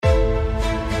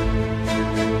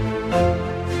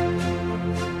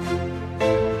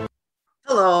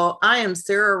am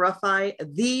Sarah Ruffy,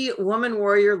 the Woman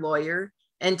Warrior Lawyer,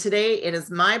 and today it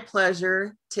is my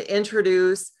pleasure to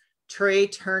introduce Trey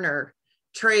Turner.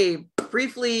 Trey,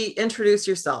 briefly introduce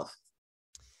yourself.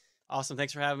 Awesome.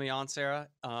 Thanks for having me on, Sarah.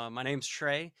 My name's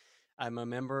Trey. I'm a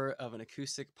member of an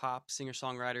acoustic pop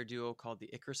singer-songwriter duo called the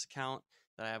Icarus Account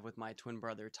that I have with my twin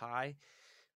brother, Ty.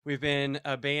 We've been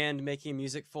a band making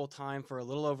music full-time for a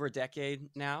little over a decade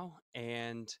now,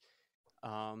 and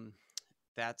um,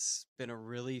 that's been a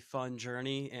really fun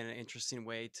journey and an interesting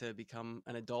way to become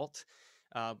an adult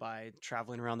by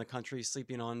traveling around the country,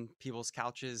 sleeping on people's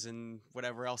couches and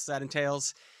whatever else that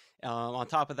entails. On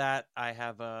top of that, I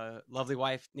have a lovely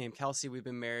wife named Kelsey. We've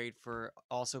been married for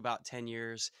also about 10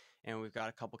 years, and we've got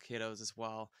a couple kiddos as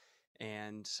well.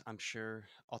 And I'm sure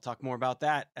I'll talk more about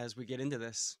that as we get into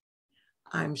this.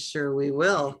 I'm sure we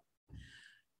will.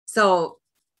 So,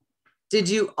 did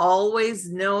you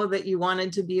always know that you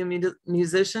wanted to be a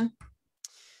musician?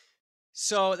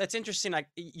 So that's interesting. Like,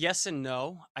 yes and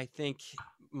no. I think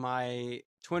my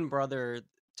twin brother,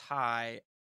 Ty,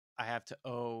 I have to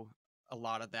owe a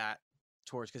lot of that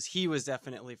towards, because he was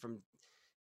definitely from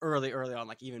early on,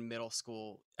 like even middle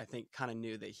school, I think kind of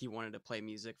knew that he wanted to play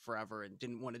music forever and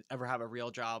didn't want to ever have a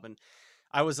real job. And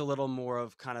I was a little more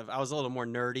of I was a little more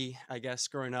nerdy, I guess,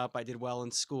 growing up. I did well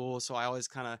in school, so I always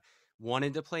kind of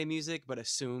wanted to play music, but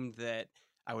assumed that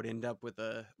I would end up with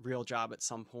a real job at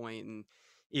some point. And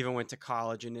even went to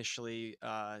college initially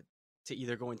to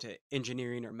either go into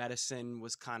engineering or medicine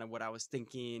was kind of what I was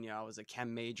thinking. I was a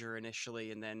chem major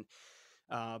initially, and then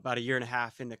about a year and a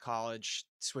half into college,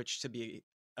 switched to be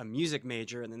a music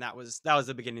major, and then that was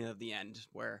the beginning of the end,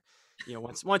 where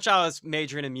once I was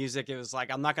majoring in music, it was like,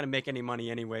 I'm not going to make any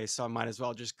money anyway, so I might as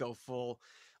well just go full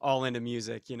all into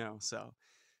music, so.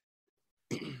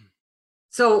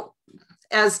 So,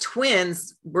 as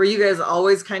twins, were you guys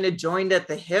always kind of joined at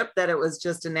the hip, that it was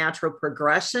just a natural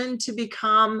progression to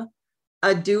become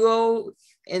a duo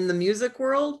in the music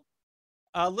world?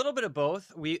 A little bit of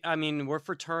both. We're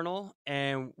fraternal,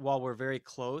 and while we're very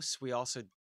close, we also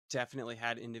definitely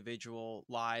had individual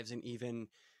lives and even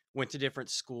went to different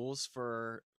schools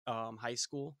for high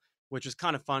school, which was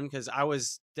kind of fun because I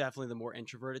was definitely the more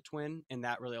introverted twin, and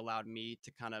that really allowed me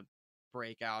to kind of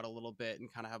break out a little bit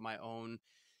and kind of have my own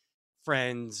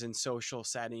friends and social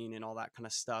setting and all that kind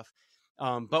of stuff.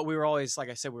 But we were always, like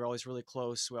I said, we were always really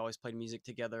close. We always played music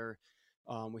together.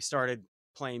 We started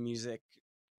playing music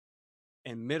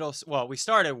in well, we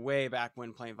started way back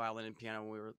when playing violin and piano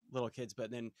when we were little kids,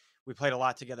 but then we played a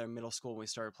lot together in middle school when we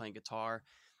started playing guitar,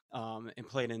 and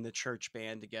played in the church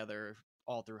band together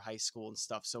all through high school and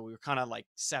stuff. So we were kind of like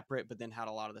separate, but then had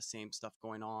a lot of the same stuff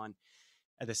going on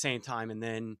at the same time. And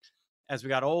then as we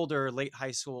got older, late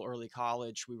high school, early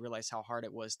college, we realized how hard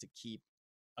it was to keep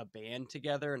a band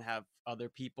together and have other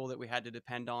people that we had to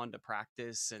depend on to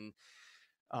practice, and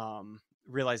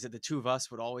realized that the two of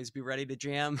us would always be ready to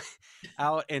jam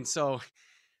out. And so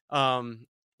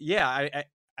yeah,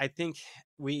 I think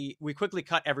we quickly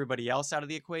cut everybody else out of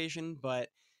the equation, but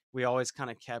we always kind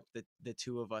of kept the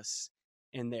two of us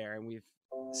in there, and we've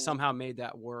somehow made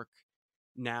that work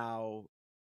now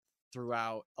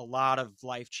throughout a lot of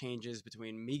life changes,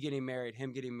 between me getting married,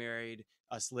 him getting married,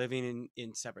 us living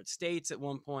in separate states at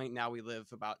one point. Now we live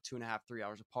about 2.5, 3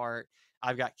 hours apart.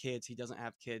 I've got kids, he doesn't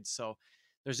have kids. So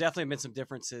there's definitely been some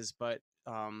differences, but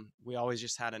we always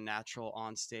just had a natural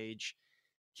on stage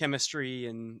chemistry,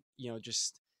 and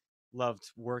just loved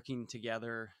working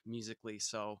together musically.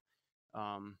 So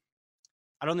I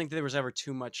don't think there was ever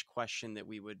too much question that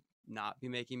we would not be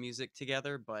making music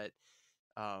together, but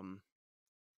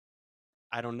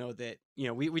I don't know that,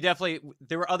 we definitely,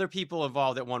 there were other people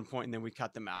involved at one point, and then we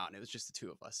cut them out, and it was just the two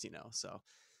of us, so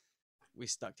we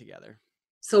stuck together.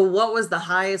 So, what was the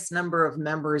highest number of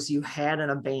members you had in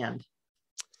a band?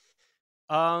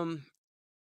 Um,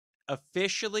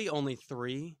 Officially only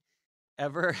 3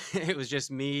 ever. It was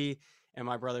just me and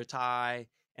my brother Ty,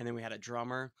 and then we had a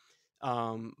drummer.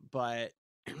 But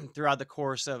throughout the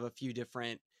course of a few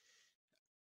different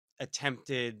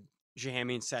attempted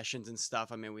jamming sessions and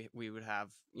stuff, we would have,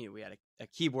 we had a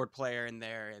keyboard player in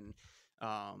there, and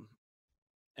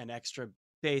an extra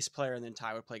bass player, and then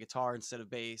Ty would play guitar instead of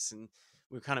bass, and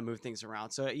we kind of move things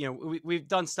around. So we've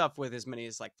done stuff with as many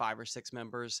as like 5 or 6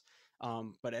 members,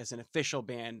 but as an official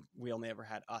band, we only ever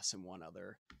had us and one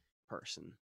other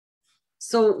person.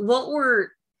 So, what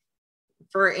were,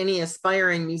 for any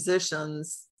aspiring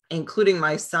musicians, including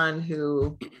my son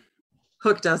who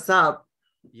hooked us up,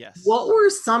 Yes. what were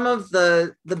some of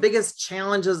the biggest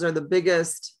challenges or the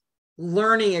biggest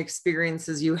learning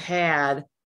experiences you had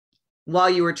while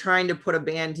you were trying to put a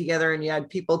band together, and you had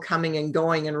people coming and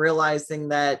going, and realizing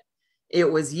that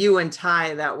it was you and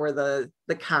Ty that were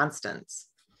the constants.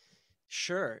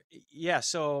 Sure. Yeah.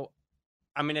 So,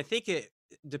 I mean, I think it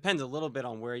depends a little bit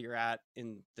on where you're at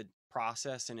in the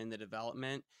process and in the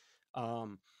development.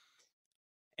 Um,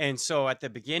 and so at the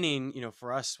beginning,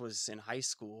 for us was in high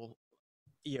school,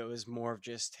 it was more of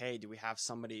just, hey, do we have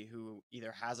somebody who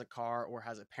either has a car or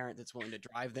has a parent that's willing to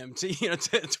drive them to,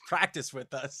 to practice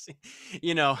with us,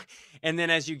 you know? And then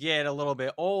as you get a little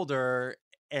bit older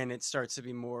and it starts to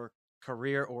be more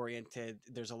career oriented,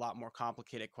 there's a lot more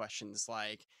complicated questions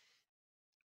like,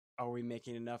 are we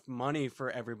making enough money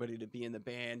for everybody to be in the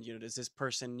band? Does this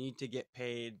person need to get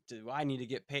paid? Do I need to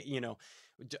get paid?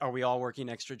 Are we all working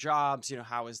extra jobs?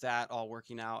 How is that all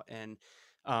working out?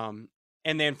 Um,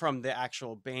 and then from the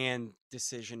actual band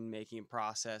decision making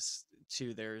process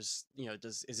to there's,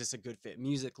 is this a good fit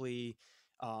musically?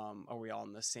 Are we all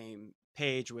on the same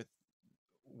page with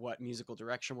what musical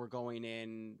direction we're going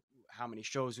in? How many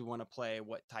shows we want to play?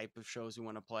 What type of shows we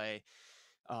want to play?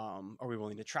 Are we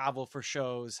willing to travel for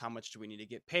shows? How much do we need to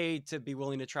get paid to be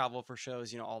willing to travel for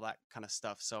shows? All that kind of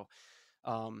stuff. So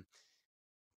um,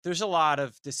 there's a lot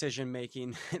of decision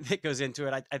making that goes into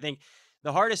it. I think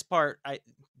the hardest part, I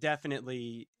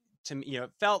definitely, to me,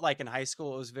 it felt like in high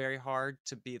school it was very hard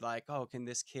to be like, oh,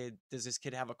 does this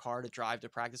kid have a car to drive to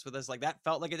practice with us? Like that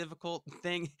felt like a difficult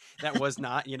thing. That was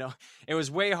not, it was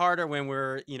way harder when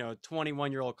we're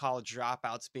 21-year-old college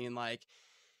dropouts being like,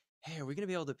 hey, are we going to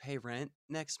be able to pay rent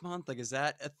next month? Like, is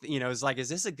that, it's like, is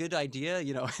this a good idea?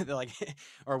 They're like,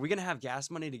 are we going to have gas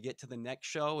money to get to the next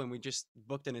show? And we just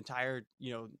booked an entire,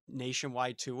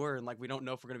 nationwide tour. And like, we don't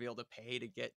know if we're going to be able to pay to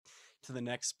get to the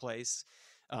next place.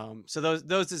 So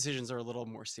those decisions are a little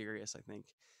more serious, I think.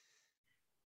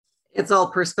 It's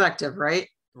all perspective, right?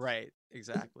 Right.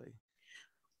 Exactly.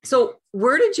 So,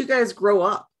 where did you guys grow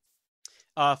up?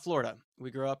 Florida. We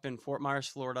grew up in Fort Myers,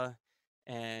 Florida.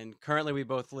 And currently we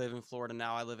both live in Florida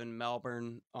now. I live in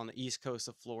Melbourne on the east coast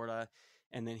of Florida.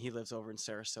 And then he lives over in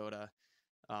Sarasota,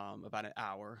 about an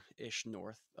hour-ish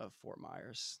north of Fort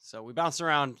Myers. So we bounce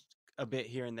around a bit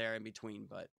here and there in between,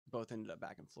 but both ended up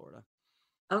back in Florida.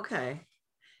 Okay.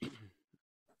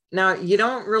 Now, you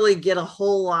don't really get a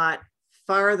whole lot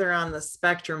farther on the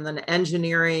spectrum than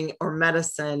engineering or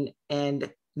medicine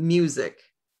and music.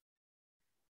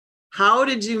 How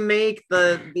did you make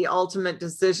the ultimate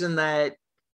decision that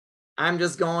I'm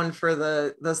just going for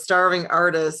the starving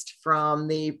artist from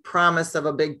the promise of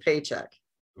a big paycheck?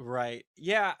 Right.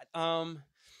 Yeah.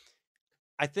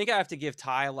 I think I have to give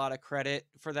Ty a lot of credit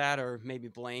for that, or maybe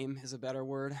blame is a better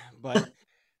word. But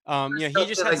he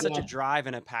just had such a drive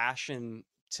and a passion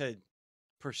to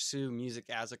pursue music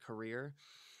as a career.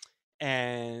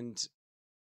 And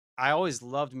I always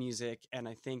loved music, and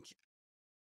I think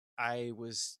I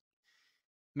was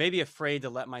maybe afraid to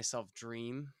let myself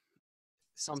dream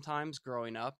sometimes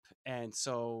growing up. And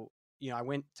so, I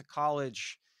went to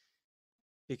college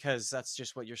because that's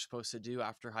just what you're supposed to do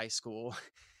after high school,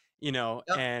 Yep.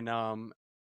 and I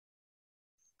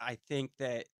think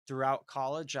that throughout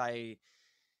college, I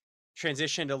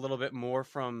transitioned a little bit more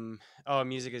from, oh,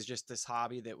 music is just this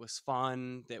hobby that was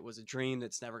fun, that was a dream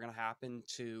that's never going to happen,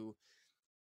 to,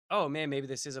 oh man, maybe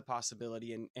this is a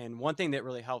possibility. And one thing that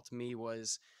really helped me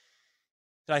was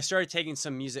that I started taking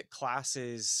some music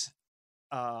classes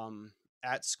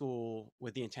at school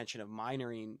with the intention of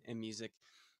minoring in music.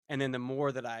 And then the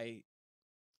more that I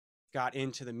got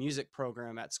into the music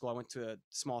program at school, I went to a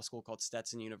small school called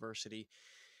Stetson University.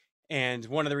 And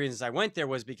one of the reasons I went there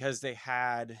was because they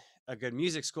had a good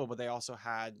music school, but they also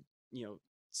had,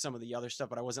 some of the other stuff,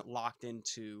 but I wasn't locked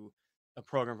into a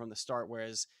program from the start.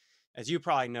 Whereas, as you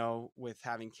probably know, with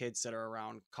having kids that are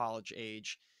around college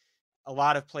age, a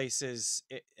lot of places,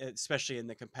 especially in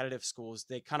the competitive schools,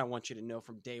 they kind of want you to know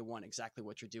from day one exactly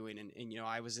what you're doing. And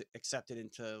I was accepted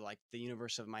into like the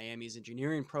University of Miami's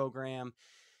engineering program.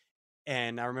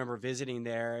 And I remember visiting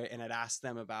there and I'd asked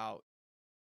them about,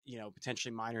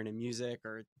 potentially minoring in music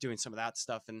or doing some of that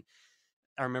stuff. And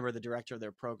I remember the director of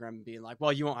their program being like,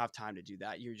 well, you won't have time to do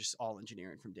that. You're just all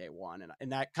engineering from day one.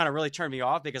 And that kind of really turned me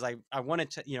off because I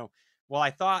wanted to, well,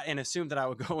 I thought and assumed that I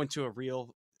would go into a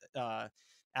real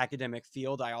academic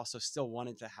field. I also still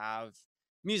wanted to have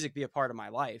music be a part of my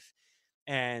life.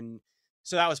 And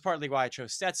so that was partly why I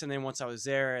chose Stetson. And then once I was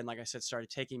there and like I said, started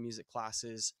taking music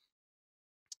classes,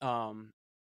 um,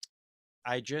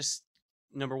 I just,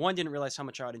 number one, didn't realize how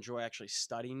much I would enjoy actually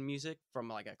studying music from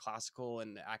like a classical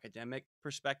and academic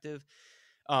perspective.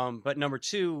 But number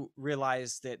two,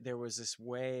 realized that there was this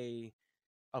way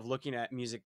of looking at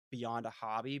music beyond a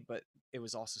hobby, but it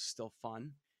was also still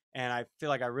fun. And I feel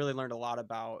like I really learned a lot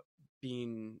about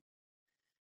being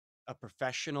a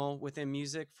professional within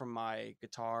music from my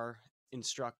guitar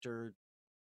instructor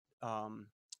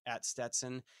at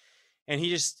Stetson, and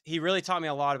he really taught me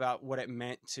a lot about what it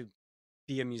meant to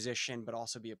be a musician, but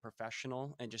also be a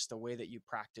professional, and just the way that you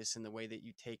practice and the way that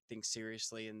you take things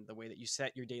seriously and the way that you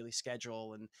set your daily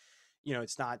schedule. And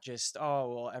it's not just,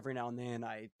 oh, well, every now and then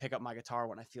I pick up my guitar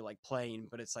when I feel like playing,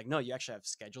 but it's like, no, you actually have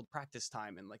scheduled practice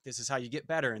time, and like, this is how you get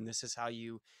better, and this is how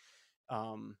you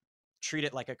treat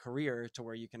it like a career, to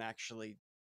where you can actually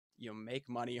make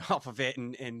money off of it,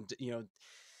 and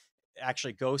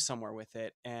actually go somewhere with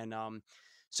it. And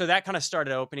so that kind of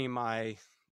started opening my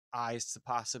eyes to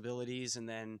possibilities. And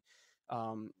then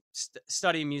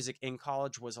studying music in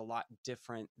college was a lot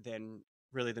different than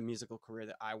really the musical career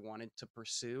that I wanted to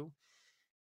pursue.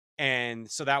 And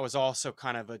so that was also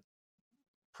kind of a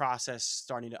process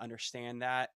starting to understand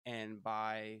that. And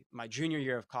by my junior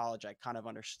year of college, I kind of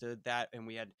understood that. And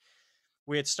we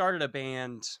had started a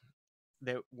band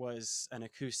that was an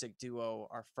acoustic duo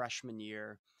our freshman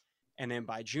year. And then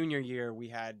by junior year, we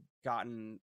had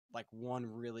gotten like one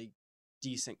really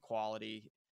decent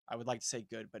quality, I would like to say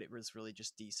good, but it was really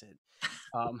just decent,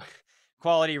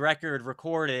 quality record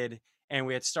recorded. And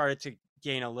we had started to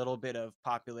gain a little bit of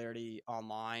popularity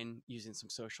online using some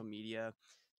social media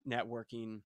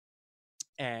networking.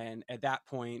 And at that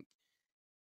point,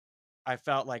 I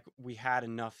felt like we had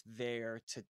enough there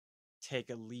to take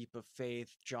a leap of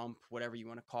faith, jump, whatever you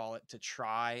want to call it, to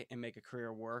try and make a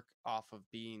career work off of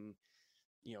being,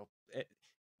 you know,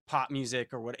 pop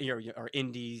music, or what, or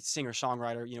indie singer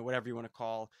songwriter, whatever you want to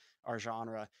call our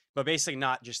genre, but basically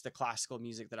not just the classical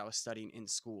music that I was studying in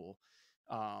school.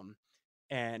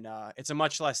 And it's a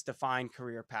much less defined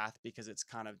career path, because it's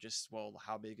kind of just, well,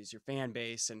 how big is your fan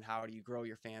base, and how do you grow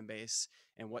your fan base,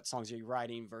 and what songs are you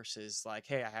writing, versus like,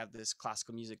 hey, I have this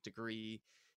classical music degree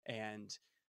and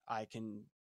I can,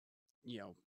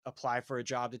 apply for a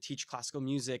job to teach classical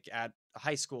music at a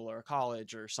high school or a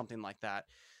college or something like that.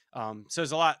 So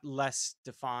it's a lot less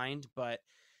defined, but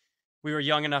we were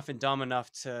young enough and dumb enough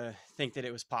to think that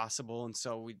it was possible. And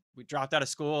so we dropped out of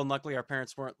school, and luckily our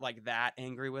parents weren't like that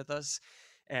angry with us,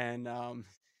 and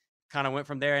kind of went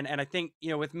from there. And I think,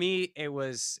 with me, it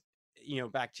was,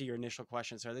 back to your initial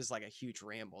question. So this is like a huge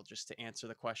ramble just to answer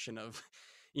the question of,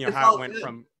 It's how it all went good.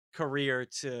 from career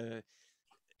to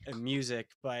music.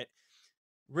 But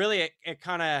really, it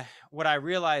kind of, what I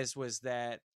realized was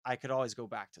that I could always go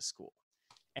back to school.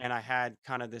 And I had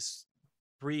kind of this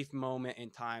brief moment in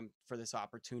time for this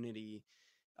opportunity,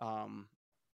 um,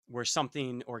 where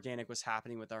something organic was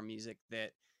happening with our music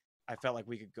that I felt like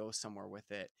we could go somewhere with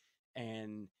it.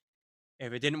 And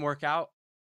if it didn't work out,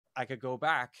 I could go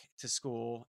back to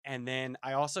school. And then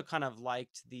I also kind of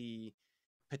liked the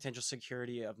potential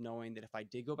security of knowing that if I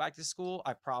did go back to school,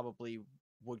 I probably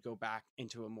would go back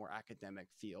into a more academic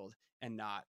field, and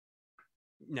not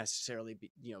necessarily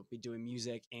be doing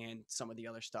music and some of the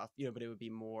other stuff, but it would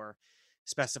be more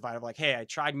specified of like, hey, I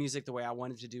tried music the way I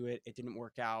wanted to do it, it didn't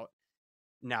work out,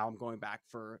 now I'm going back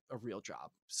for a real job,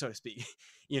 so to speak.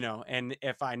 And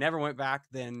if I never went back,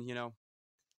 then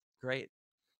great.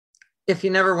 If you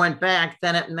never went back,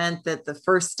 then it meant that the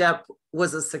first step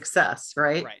was a success,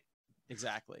 right? Right,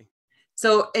 exactly.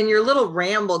 So, and your little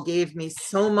ramble gave me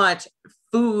so much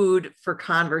food for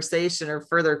conversation or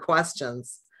further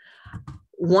questions.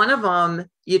 One of them,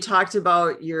 you talked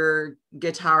about your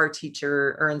guitar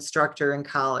teacher or instructor in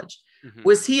college. Mm-hmm.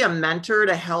 Was he a mentor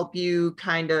to help you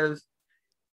kind of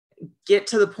get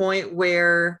to the point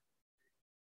where,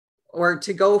 or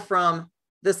to go from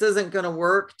this isn't going to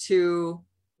work to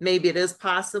maybe it is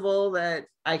possible that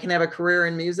I can have a career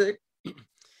in music?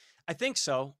 I think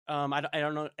so. I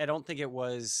don't know. I don't think it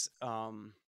was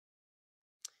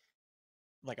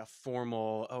like a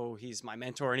formal, oh, he's my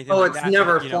mentor or anything Oh, like it's that.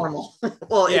 never But formal.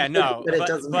 Well, yeah, it could, no, but it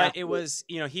doesn't have but to it be. was,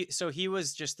 he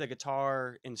was just the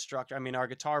guitar instructor. I mean, our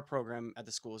guitar program at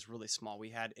the school is really small. We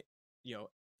had, you know,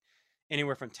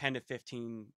 anywhere from 10 to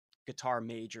 15 guitar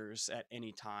majors at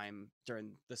any time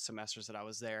during the semesters that I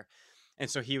was there. And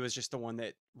so he was just the one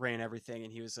that ran everything,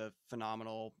 and he was a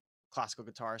phenomenal classical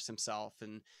guitarist himself,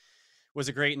 and was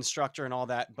a great instructor and all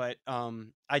that. But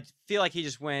I feel like he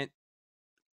just went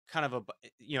kind of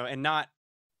and not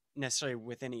necessarily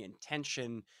with any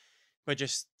intention, but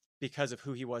just because of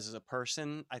who he was as a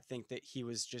person. I think that he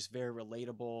was just very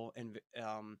relatable, and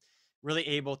really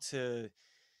able to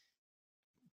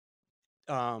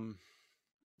um,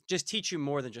 just teach you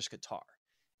more than just guitar.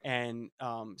 And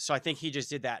so I think he just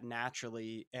did that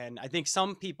naturally. And I think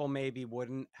some people maybe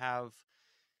wouldn't have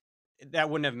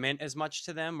meant as much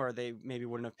to them, or they maybe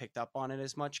wouldn't have picked up on it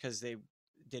as much, because they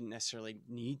didn't necessarily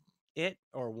need it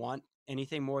or want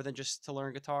anything more than just to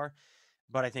learn guitar.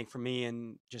 But I think for me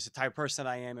and just the type of person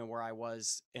I am and where I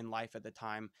was in life at the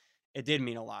time, it did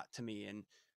mean a lot to me.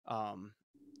 Um,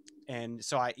 and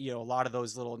so I, a lot of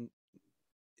those little,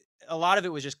 a lot of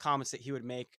it was just comments that he would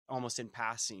make almost in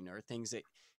passing, or things that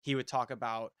he would talk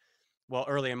about. Well,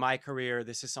 early in my career,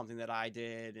 this is something that I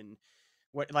did. And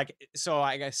what, like, so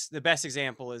I guess the best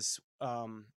example is,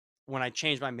 when I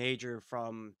changed my major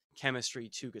from chemistry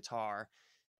to guitar,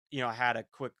 I had a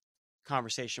quick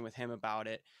conversation with him about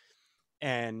it.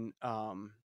 And,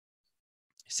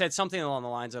 said something along the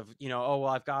lines of, oh, well,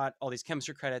 I've got all these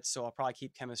chemistry credits, so I'll probably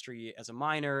keep chemistry as a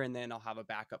minor, and then I'll have a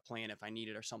backup plan if I need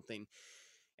it or something.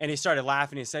 And he started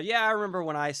laughing. He said, yeah, I remember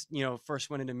when I, first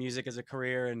went into music as a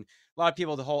career, and a lot of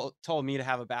people told me to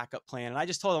have a backup plan, and I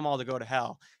just told them all to go to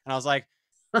hell. And I was like,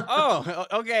 oh,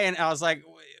 okay. And I was like,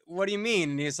 what do you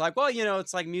mean? And he's like, well,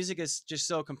 it's like music is just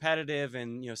so competitive,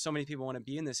 and, so many people want to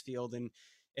be in this field. And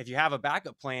if you have a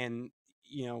backup plan,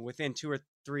 within 2 or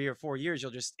 3 or 4 years,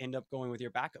 you'll just end up going with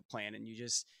your backup plan. And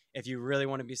if you really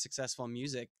want to be successful in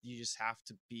music, you just have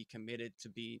to be committed to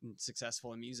be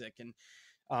successful in music.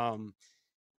 And,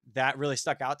 that really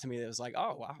stuck out to me. That was like,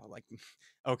 oh, wow. Like,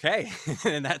 okay.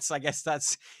 And I guess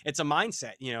it's a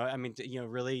mindset, I mean,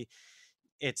 really,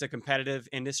 it's a competitive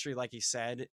industry, like you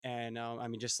said. And, I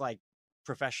mean, just like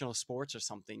professional sports or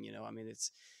something, I mean,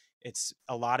 it's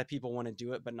a lot of people want to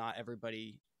do it, but not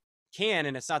everybody can.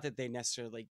 And it's not that they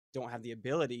necessarily don't have the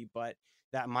ability, but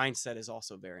that mindset is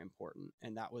also very important.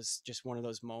 And that was just one of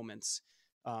those moments.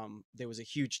 There was a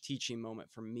huge teaching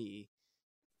moment for me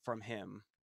from him.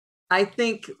 I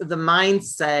think the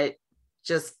mindset,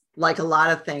 just like a lot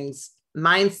of things,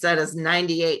 mindset is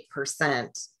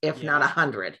 98%, if not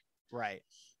 100. Right.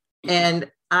 And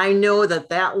I know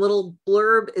that little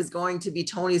blurb is going to be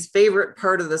Tony's favorite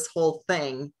part of this whole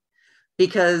thing,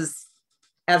 because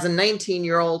as a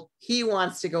 19-year-old, he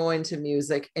wants to go into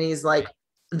music, and he's like,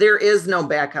 there is no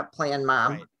backup plan,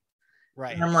 Mom.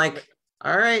 Right. And I'm like,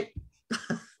 all right.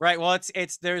 Right. Well,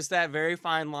 there's that very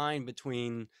fine line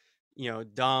between,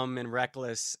 dumb and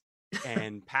reckless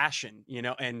and passion,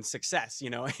 and success,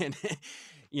 and,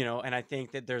 and I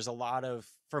think that there's a lot of,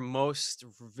 for most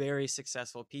very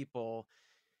successful people,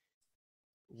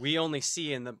 we only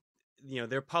see in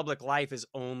their public life is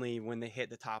only when they hit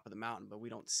the top of the mountain, but we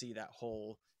don't see that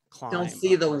whole climb. Don't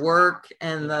see the work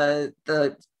and the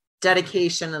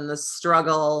dedication and the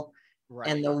struggle, right,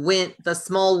 and the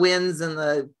small wins and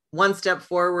the one step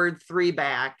forward, three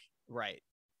back. Right.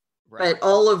 But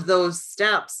all of those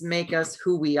steps make us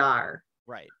who we are.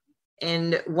 Right.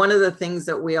 And one of the things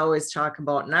that we always talk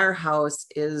about in our house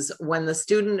is, when the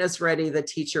student is ready, the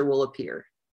teacher will appear.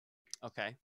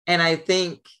 Okay. And I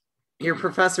think your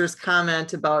professor's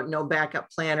comment about no backup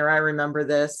plan, or I remember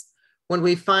this, when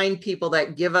we find people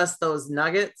that give us those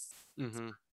nuggets,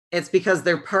 it's because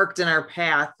they're parked in our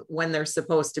path when they're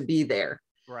supposed to be there.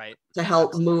 Right. To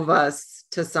help move us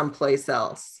to someplace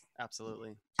else.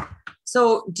 Absolutely.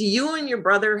 So do you and your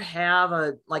brother have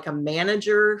a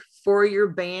manager for your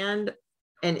band?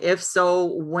 And if so,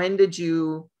 when did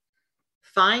you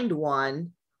find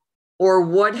one? Or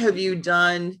what have you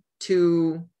done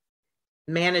to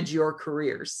manage your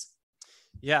careers?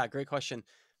 Yeah, great question.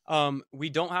 We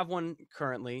don't have one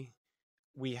currently.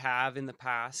 We have in the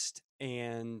past.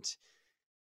 And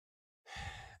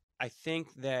I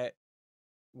think that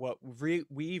what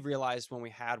we realized when we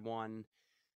had one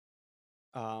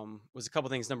was a couple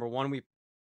things. Number one, we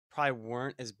probably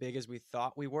weren't as big as we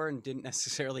thought we were and didn't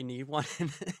necessarily need one.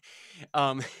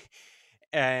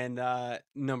 And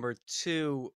number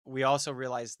two, we also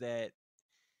realized that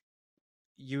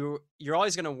you're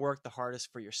always going to work the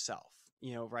hardest for yourself,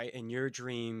 right? And your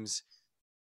dreams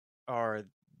are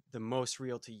the most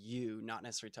real to you, not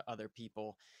necessarily to other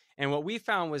people. And what we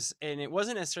found was, and it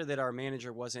wasn't necessarily that our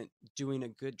manager wasn't doing a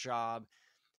good job,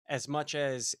 as much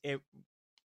as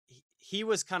he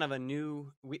was kind of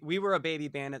we were a baby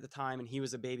band at the time, and he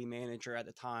was a baby manager at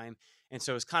the time. And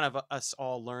so it was kind of us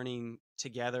all learning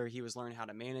together. He was learning how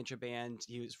to manage a band.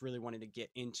 He was really wanting to get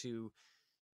into,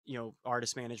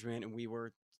 artist management. And we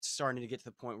were starting to get to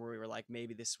the point where we were like,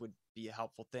 maybe this would be a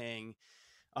helpful thing,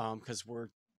 because we're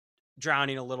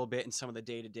drowning a little bit in some of the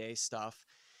day-to-day stuff.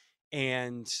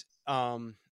 And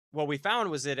what we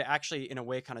found was that it actually, in a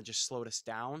way, kind of just slowed us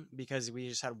down, because we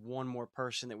just had one more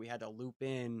person that we had to loop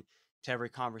in to every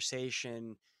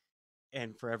conversation,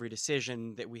 and for every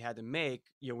decision that we had to make,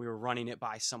 we were running it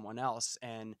by someone else.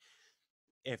 And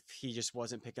if he just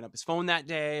wasn't picking up his phone that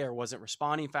day or wasn't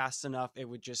responding fast enough, it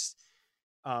would just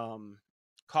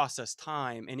cost us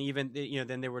time. And even,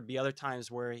 then there would be other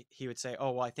times where he would say,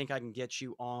 oh, well, I think I can get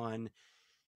you on,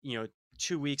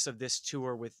 2 weeks of this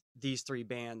tour with these 3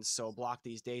 bands, so block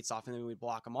these dates off. And then we'd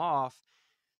block them off,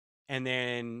 and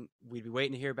then we'd be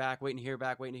waiting to hear back,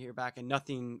 and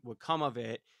nothing would come of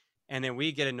it. And then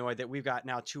we get annoyed that we've got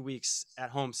now 2 weeks at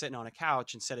home sitting on a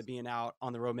couch instead of being out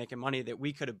on the road making money, that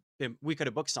we could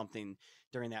have booked something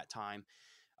during that time.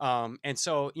 And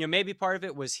so, maybe part of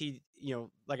it was he,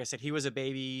 like I said, he was a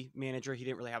baby manager. He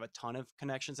didn't really have a ton of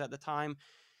connections at the time,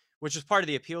 which was part of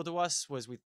the appeal to us. Was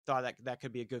we thought that that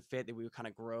could be a good fit, that we would kind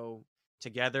of grow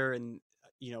together. And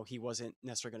he wasn't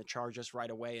necessarily going to charge us right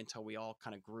away until we all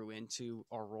kind of grew into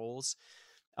our roles.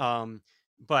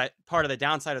 But part of the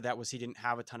downside of that was he didn't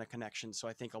have a ton of connections. So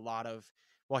I think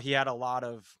while he had a lot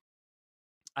of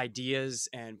ideas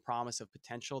and promise of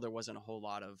potential, there wasn't a whole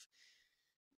lot of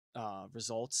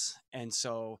results. And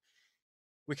so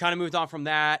we kind of moved on from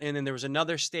that. And then there was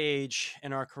another stage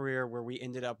in our career where we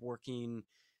ended up working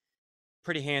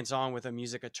pretty hands-on with a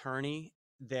music attorney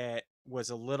that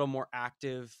was a little more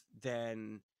active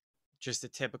than just a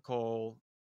typical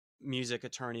music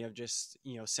attorney of just,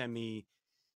 send me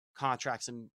contracts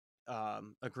and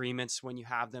agreements when you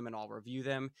have them and I'll review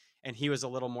them. And he was a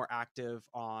little more active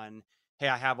on, hey,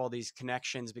 I have all these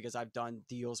connections because I've done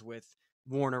deals with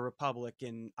Warner Republic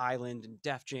and Island and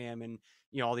Def Jam and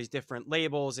all these different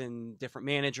labels and different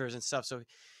managers and stuff. So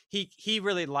he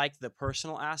really liked the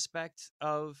personal aspect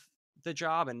of the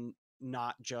job and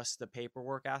not just the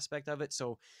paperwork aspect of it.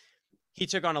 So he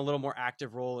took on a little more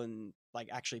active role in like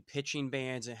actually pitching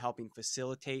bands and helping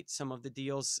facilitate some of the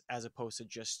deals, as opposed to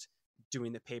just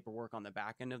doing the paperwork on the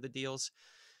back end of the deals.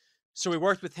 So we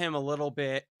worked with him a little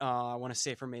bit, I want to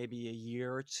say for maybe a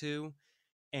year or two,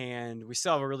 and we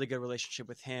still have a really good relationship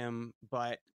with him,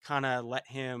 but kind of let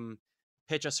him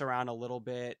pitch us around a little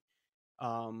bit,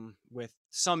 with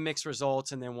some mixed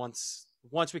results. And then once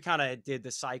we kind of did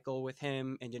the cycle with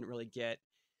him and didn't really get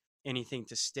anything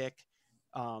to stick,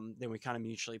 then we kind of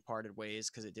mutually parted ways,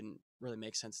 because it didn't really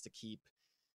make sense to keep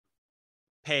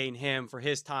paying him for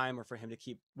his time or for him to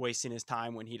keep wasting his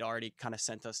time when he'd already kind of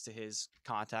sent us to his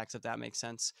contacts, if that makes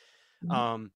sense.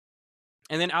 Mhm.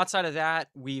 And then outside of that,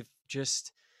 we've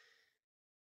just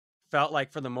felt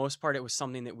like for the most part, it was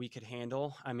something that we could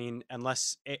handle. I mean,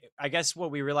 I guess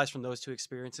what we realized from those two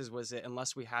experiences was that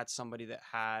unless we had somebody that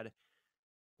had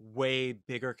way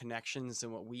bigger connections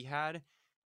than what we had,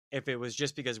 if it was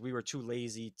just because we were too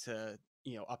lazy to,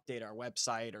 update our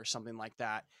website or something like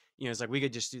that, it's like we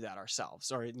could just do that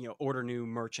ourselves, or, order new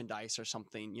merchandise or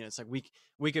something. It's like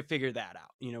we could figure that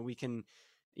out. We can,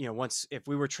 once, if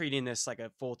we were treating this like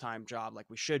a full-time job, like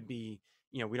we should be,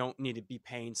 we don't need to be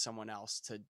paying someone else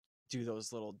to do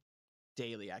those little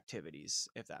daily activities,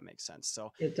 if that makes sense.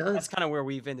 So It that's does. kind of where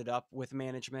we've ended up with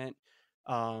management.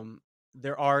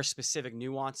 There are specific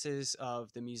nuances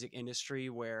of the music industry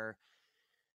where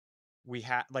we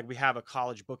have a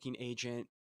college booking agent,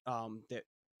 that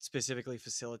specifically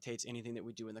facilitates anything that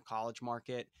we do in the college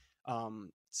market.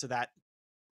 So that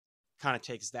kind of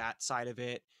takes that side of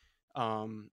it.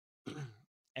 Um,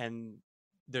 and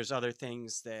there's other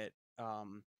things that,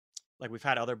 like we've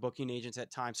had other booking agents at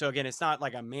times. So again, it's not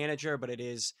like a manager, but it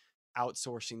is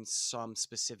outsourcing some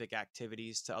specific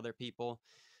activities to other people.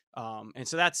 And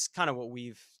so that's kind of what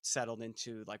we've settled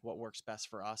into, like what works best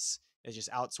for us is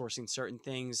just outsourcing certain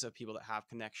things of people that have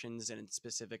connections and in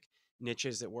specific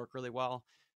niches that work really well.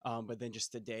 But then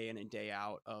just the day in and day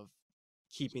out of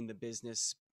keeping the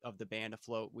business of the band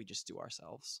afloat, we just do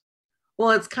ourselves.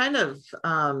 Well, it's kind of,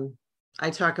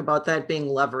 I talk about that being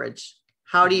leverage.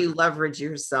 How do Hmm. you leverage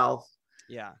yourself?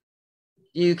 Yeah.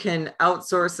 You can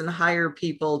outsource and hire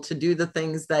people to do the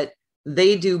things that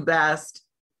they do best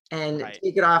and Right.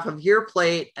 take it off of your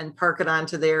plate and park it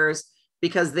onto theirs,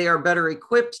 because they are better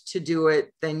equipped to do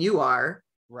it than you are,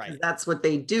 because Right. that's what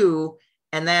they do.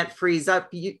 And that frees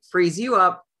you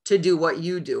up to do what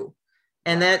you do.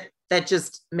 And Right. that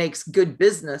just makes good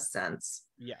business sense.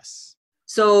 Yes.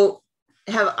 So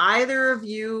have either of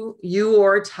you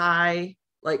or Ty,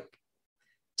 like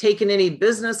taken any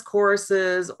business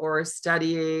courses or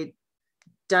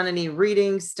done any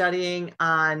reading, studying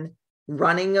on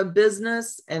running a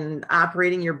business and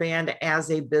operating your band as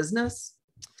a business?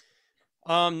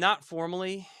 Not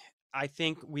formally. I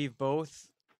think we've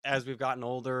both, as we've gotten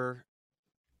older,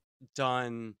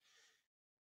 done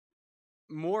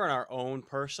more in our own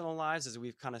personal lives as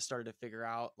we've kind of started to figure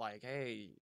out, like, hey,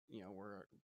 we're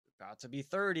about to be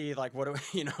 30, like what do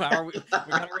we, how are we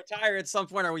got to retire at some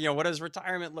point, or what does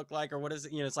retirement look like, or what is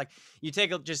it, it's like you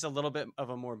take just a little bit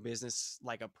of a more business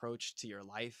like approach to your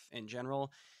life in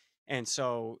general. And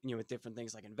so, with different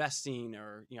things like investing,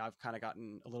 or I've kind of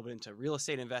gotten a little bit into real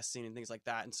estate investing and things like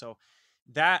that. And so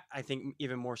that, I think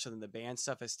even more so than the band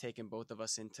stuff, has taken both of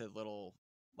us into little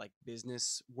like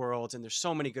business worlds. And there's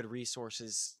so many good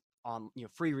resources on,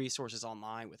 free resources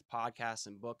online with podcasts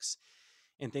and books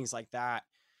and things like that,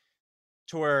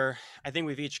 to where I think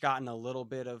we've each gotten a little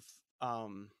bit of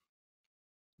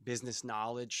business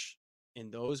knowledge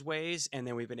in those ways. And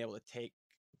then we've been able to take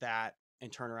that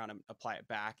and turn around and apply it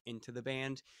back into the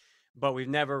band. But we've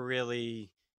never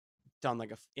really done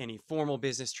like any formal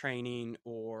business training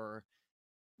or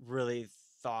really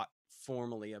thought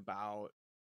formally about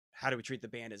how do we treat the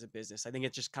band as a business. I think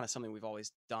it's just kind of something we've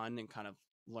always done and kind of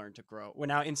learned to grow. Well,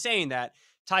 now in saying that,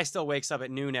 Ty still wakes up at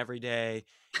noon every day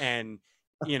and,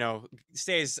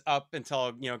 stays up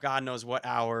until, God knows what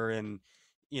hour. And,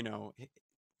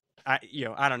 I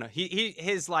don't know.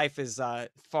 His life is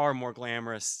far more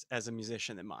glamorous as a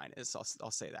musician than mine is.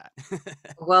 I'll say that.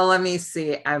 Well, let me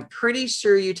see. I'm pretty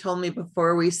sure you told me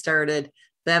before we started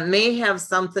that may have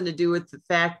something to do with the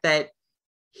fact that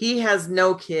he has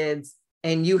no kids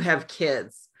and you have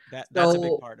kids. That's a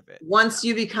big part of it. Once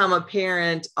you become a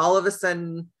parent, all of a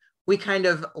sudden we kind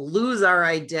of lose our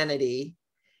identity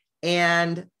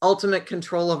and ultimate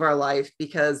control of our life,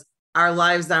 because our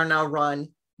lives are now run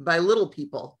by little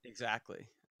people. Exactly.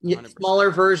 100%.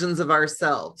 Smaller versions of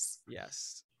ourselves.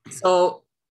 Yes. So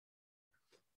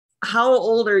how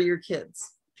old are your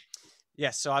kids?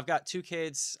 Yes. So I've got two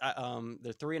kids. They're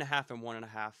 3.5 and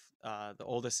 1.5. The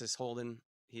oldest is Holden.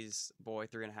 He's a boy,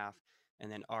 3.5.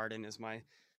 And then Arden is my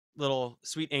little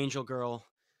sweet angel girl,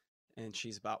 and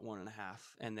she's about 1.5.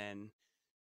 And then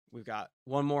we've got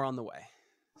one more on the way.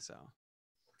 So.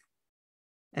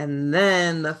 And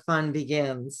then the fun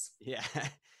begins. Yeah.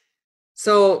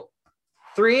 So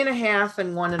 3.5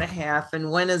 and 1.5.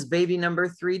 And when is baby number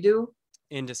 3 due?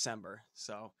 In December.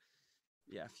 So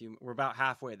yeah, we're about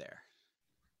halfway there.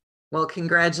 Well,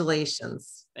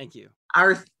 congratulations. Thank you.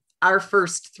 Our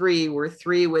first 3 were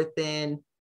 3 within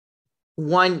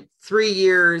 3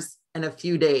 years and a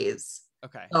few days.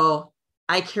 Okay. So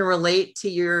I can relate to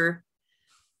your,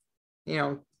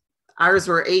 ours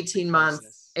were 18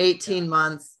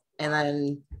 months, and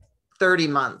then 30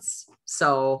 months.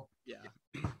 So yeah,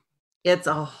 it's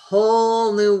a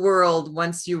whole new world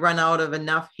once you run out of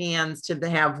enough hands to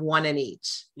have one in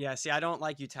each. Yeah. See, I don't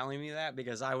like you telling me that,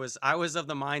 because I was of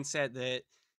the mindset that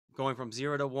going from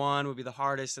 0 to 1 would be the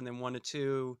hardest, and then 1 to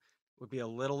 2 would be a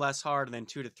little less hard, and then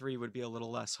 2 to 3 would be a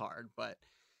little less hard. But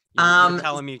you're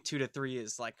telling me 2 to 3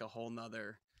 is like a whole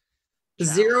nother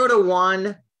challenge. 0 to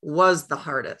 1 was the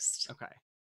hardest. Okay.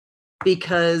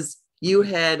 Because you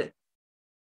had,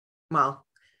 well,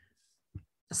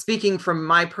 speaking from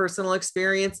my personal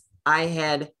experience, I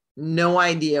had no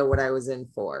idea what I was in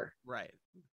for. Right.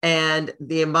 And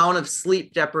the amount of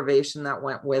sleep deprivation that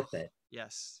went with it.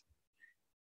 Yes.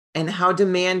 And how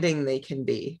demanding they can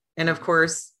be. And of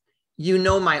course,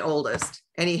 my oldest,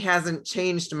 and he hasn't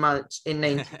changed much in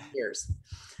 19 years.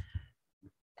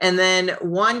 And then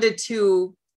 1 to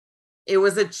 2, it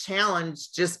was a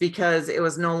challenge just because it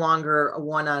was no longer a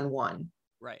one-on-one.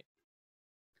 Right.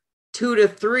 2 to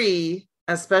 3,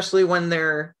 especially when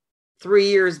they're 3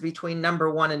 years between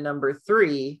number 1 and number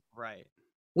 3. Right.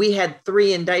 We had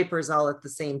 3 in diapers all at the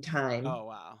same time. Oh,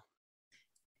 wow.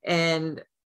 And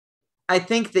I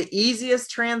think the easiest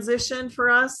transition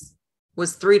for us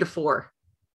was 3 to 4.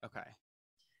 Okay.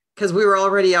 Because we were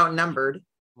already outnumbered.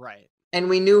 Right. And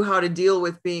we knew how to deal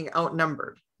with being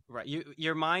outnumbered. Right.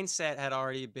 Your mindset had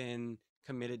already been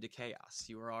committed to chaos.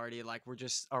 You were already like,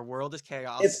 our world is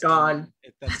chaos. It's gone.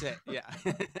 That's it. Yeah.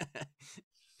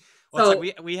 Well, so,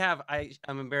 it's like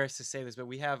I'm embarrassed to say this, but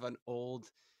we have an old,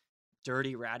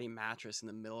 dirty, ratty mattress in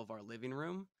the middle of our living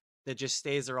room that just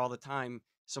stays there all the time.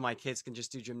 So my kids can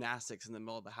just do gymnastics in the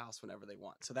middle of the house whenever they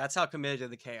want. So that's how committed to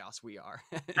the chaos we are.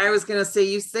 I was going to say,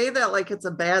 you say that like it's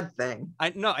a bad thing.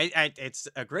 It's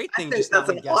a great thing. I think that's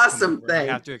an awesome thing.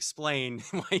 You have to explain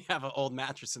why you have an old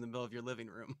mattress in the middle of your living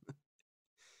room.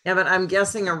 Yeah, but I'm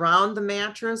guessing around the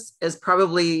mattress is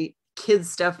probably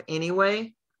kids stuff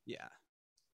anyway. Yeah.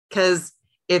 Because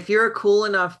if you're cool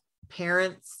enough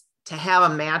parents to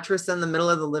have a mattress in the middle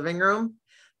of the living room,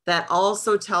 that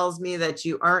also tells me that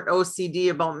you aren't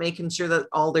OCD about making sure that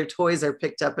all their toys are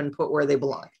picked up and put where they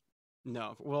belong.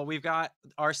 No. Well,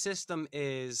 our system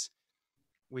is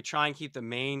we try and keep the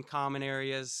main common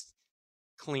areas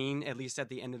clean, at least at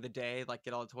the end of the day, like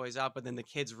get all the toys out. But then the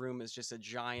kids' room is just a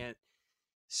giant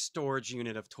storage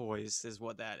unit of toys is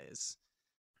what that is.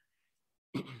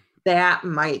 That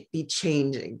might be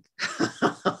changing.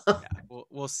 Yeah,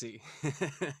 we'll see.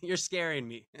 You're scaring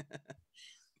me.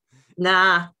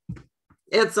 Nah,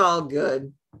 it's all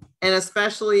good. And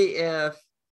especially if,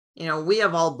 we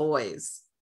have all boys,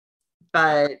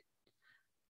 but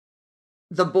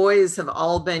the boys have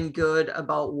all been good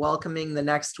about welcoming the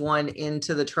next one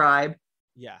into the tribe.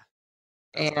 Yeah,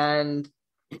 that's awesome. And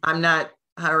I'm not,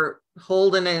 are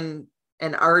Holden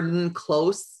and Arden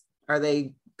close? Are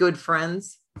they good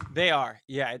friends? They are,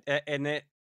 yeah, and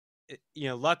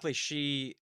luckily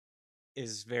she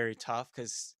is very tough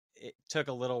because it took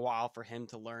a little while for him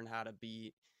to learn how to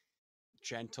be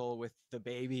gentle with the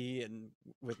baby and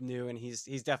with New, and he's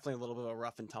definitely a little bit of a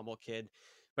rough and tumble kid.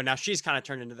 But now she's kind of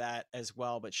turned into that as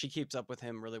well. But she keeps up with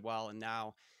him really well, and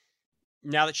now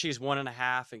that she's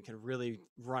 1.5 and can really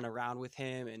run around with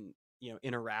him and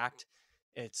interact,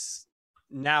 it's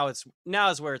now is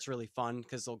where it's really fun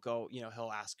because they'll go,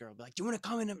 he'll ask her, be like, "Do you want to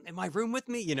come in my room with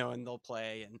me?" And they'll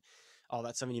play and all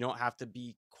that stuff. And you don't have to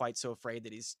be quite so afraid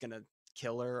that he's gonna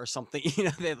kill her or something,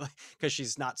 because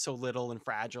she's not so little and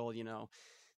fragile.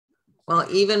 Well,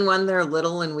 even when they're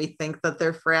little and we think that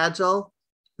they're fragile,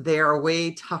 they are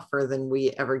way tougher than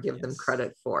we ever give them Yes,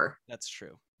 credit for. that's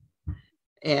true.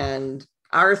 And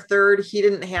our third, he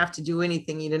didn't have to do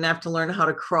anything. He didn't have to learn how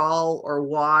to crawl or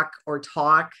walk or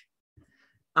talk,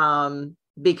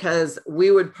 because we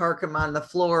would park him on the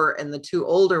floor and the two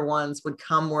older ones would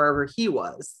come wherever he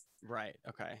was. Right.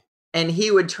 Okay. And he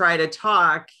would try to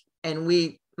talk, and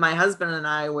my husband and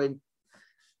I would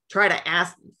try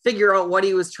to figure out what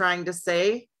he was trying to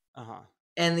say. Uh-huh.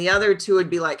 And the other two would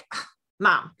be like,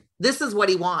 "Mom, this is what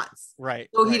he wants." Right.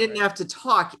 So he right, didn't right. have to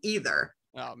talk either.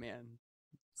 Oh man.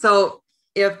 So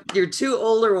if your two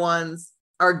older ones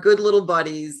are good little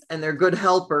buddies and they're good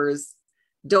helpers,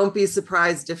 don't be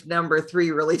surprised if number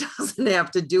 3 really doesn't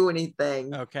have to do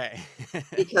anything, Okay.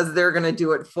 because they're going to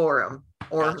do it for him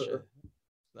or Gotcha. her.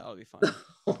 That'll be fun.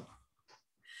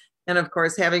 And of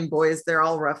course, having boys, they're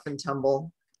all rough and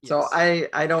tumble. So Yes.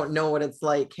 I don't know what it's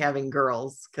like having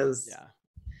girls, because Yeah.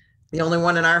 the only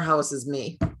one in our house is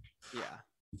me. Yeah.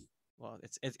 Well,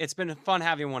 it's been fun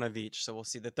having one of each. So we'll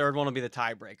see. The third one will be the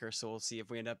tiebreaker. So we'll see if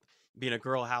we end up being a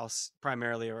girl house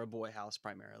primarily or a boy house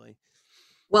primarily.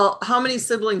 Well, how many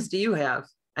siblings do you have?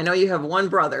 I know you have one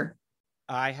brother.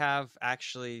 I have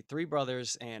actually 3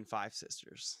 brothers and 5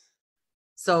 sisters.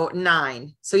 So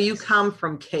 9. So you come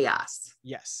from chaos.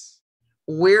 Yes.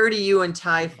 Where do you and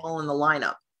Ty fall in the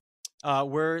lineup?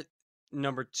 We're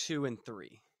number 2 and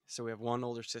 3. So we have one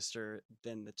older sister,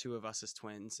 then the 2 of us as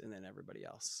twins, and then everybody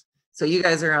else. So you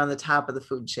guys are on the top of the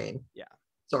food chain. Yeah.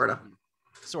 Sort of.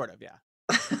 Sort of, yeah.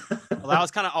 Well, I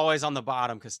was kind of always on the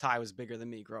bottom because Ty was bigger than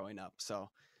me growing up. So.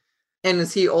 And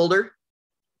is he older?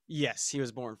 Yes, he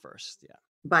was born first. Yeah.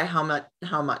 By how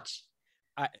much?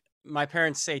 My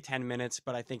parents say 10 minutes,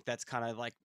 but I think that's kind of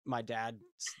like my dad's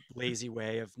lazy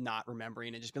way of not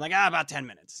remembering and just being like, about 10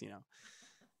 minutes.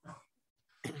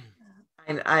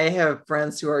 And I have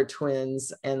friends who are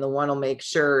twins, and the one will make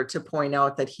sure to point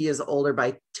out that he is older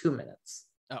by 2 minutes.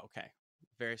 Oh, okay.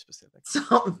 Very specific.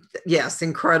 So yes,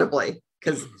 incredibly,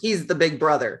 because he's the big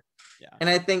brother. Yeah. And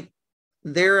I think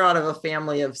they're out of a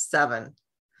family of 7.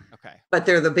 Okay. But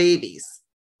they're the babies.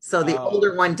 So the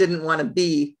older one didn't want to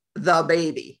be the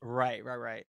baby. Right.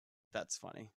 That's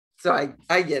funny. So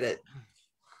I get it.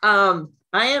 I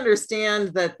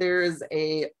understand that there's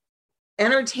a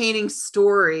entertaining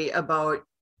story about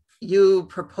you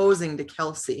proposing to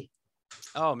Kelsey.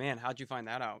 Oh man, how'd you find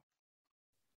that out?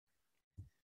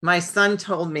 My son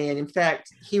told me, and in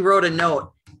fact, he wrote a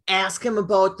note. Ask him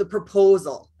about the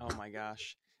proposal. Oh my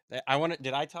gosh.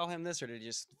 Did I tell him this, or did you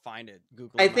just find it?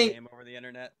 Google my name over the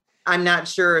internet? I'm not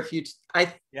sure if you,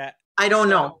 I don't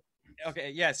know.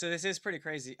 Okay. Yeah. So this is pretty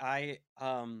crazy.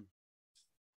 I'm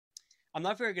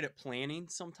not very good at planning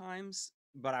sometimes,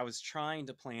 but I was trying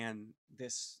to plan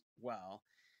this well,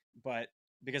 but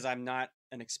because I'm not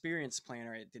an experienced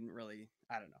planner, it didn't really,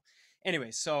 I don't know.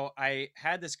 Anyway, so I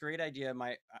had this great idea.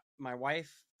 My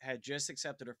wife had just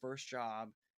accepted her first job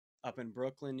up in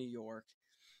Brooklyn, New York,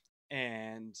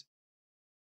 and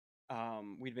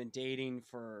we'd been dating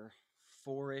for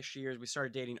 4-ish years. We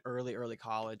started dating early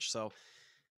college, so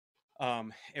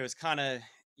it was kind of,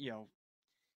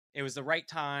 it was the right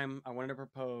time. I wanted to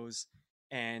propose,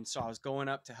 and so I was going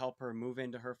up to help her move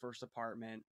into her first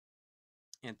apartment,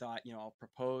 and thought, I'll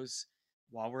propose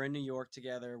while we're in New York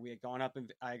together. I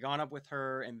had gone up with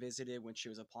her and visited when she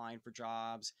was applying for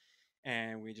jobs,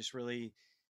 and we just really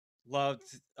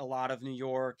loved a lot of New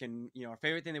York. And our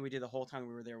favorite thing that we did the whole time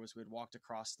we were there was we'd walked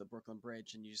across the Brooklyn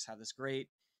Bridge, and you just have this great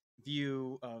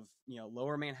view of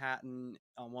lower Manhattan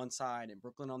on one side and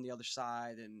Brooklyn on the other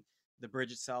side, and the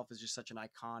bridge itself is just such an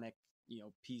iconic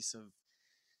piece of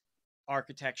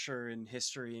architecture and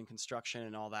history and construction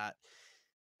and all that.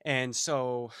 And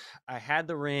so I had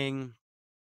the ring,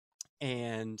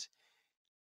 and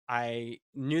I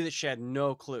knew that she had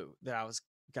no clue that I was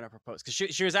gonna propose,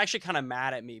 because she was actually kind of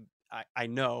mad at me. I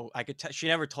know I could tell, she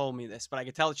never told me this, but I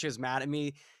could tell that she was mad at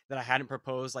me that I hadn't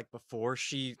proposed like before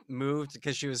she moved,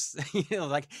 because she was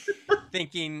like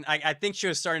thinking, I think she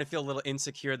was starting to feel a little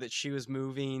insecure that she was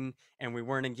moving and we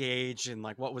weren't engaged, and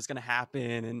like what was gonna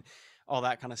happen and all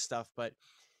that kind of stuff. But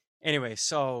anyway,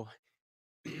 so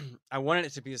I wanted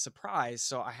it to be a surprise,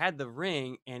 so I had the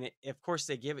ring, and of course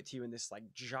they give it to you in this like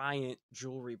giant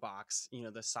jewelry box,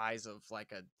 the size of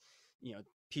like a, you know,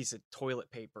 piece of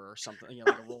toilet paper or something,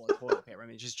 like a roll of toilet paper. I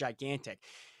mean, it's just gigantic.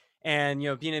 And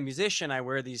being a musician, I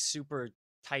wear these super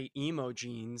tight emo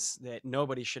jeans that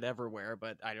nobody should ever wear,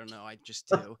 but I don't know, I just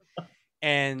do.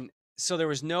 And so there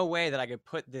was no way that I could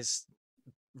put this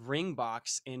ring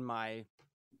box in my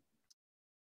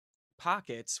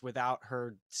pockets without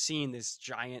her seeing this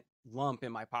giant lump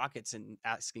in my pockets and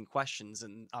asking questions,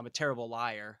 and I'm a terrible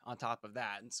liar on top of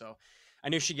that. And so I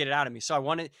knew she'd get it out of me. So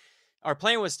our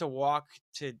plan was to walk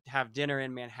to have dinner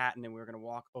in Manhattan, and we were going to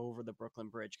walk over the Brooklyn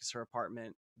Bridge, because her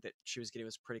apartment that she was getting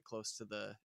was pretty close to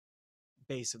the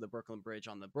base of the Brooklyn Bridge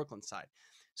on the Brooklyn side.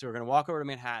 So we were going to walk over to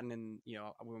Manhattan, and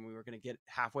when we were going to get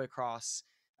halfway across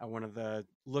one of the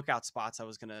lookout spots, I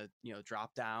was going to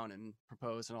drop down and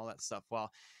propose and all that stuff. Well,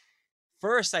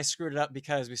 first I screwed it up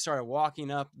because we started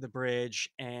walking up the bridge,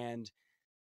 and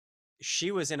she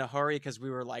was in a hurry because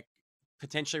we were like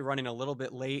potentially running a little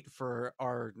bit late for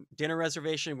our dinner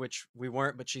reservation, which we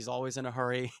weren't, but she's always in a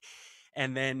hurry.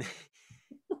 And then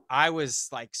I was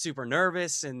like super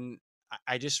nervous, and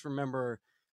I just remember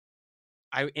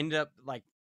I ended up like,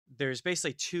 there's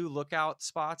basically two lookout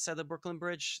spots at the Brooklyn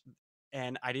Bridge,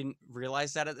 and I didn't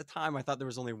realize that at the time. I thought there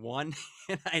was only one.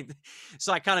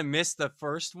 So I kind of missed the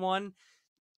first one,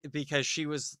 because she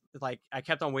was like, I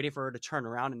kept on waiting for her to turn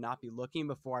around and not be looking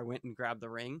before I went and grabbed the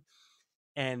ring.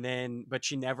 And then, but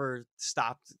she never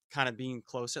stopped kind of being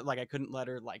closer. Like I couldn't let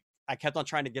her, like, I kept on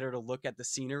trying to get her to look at the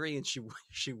scenery, and she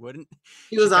wouldn't.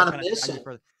 He She was on kept a kind of dragging me mission.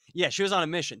 further. Yeah, she was on a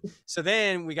mission. So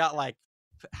then we got like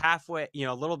halfway,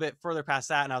 a little bit further past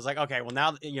that, and I was like, okay, well now,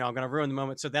 I'm gonna ruin the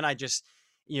moment. So then I just,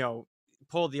 you know,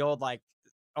 pulled the old like,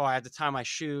 oh, I had to tie my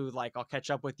shoe, like I'll catch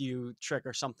up with you trick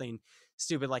or something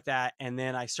stupid like that. And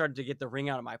then I started to get the ring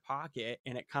out of my pocket,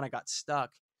 and it kind of got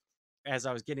stuck as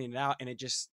I was getting it out, and it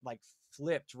just like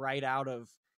flipped right out of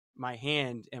my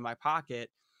hand in my pocket.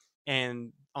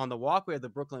 And on the walkway of the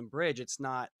Brooklyn Bridge, it's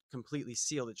not completely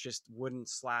sealed. It's just wooden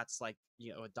slats, like,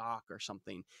 a dock or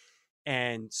something.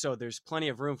 And so there's plenty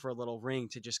of room for a little ring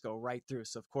to just go right through.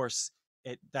 So of course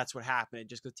that's what happened. It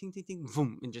just goes ting, ting, ting,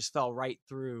 boom, and just fell right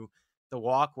through the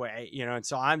walkway, and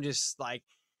so I'm just like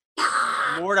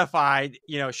mortified.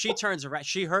 She turns around,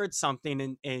 she heard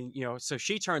something, and so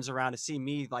she turns around to see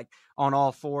me like on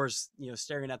all fours,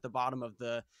 staring at the bottom of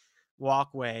the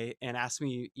walkway, and asks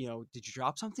me, did you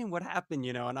drop something? What happened?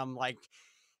 And I'm like,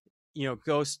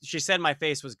 ghost, she said my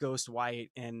face was ghost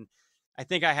white. And I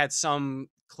think I had some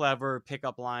clever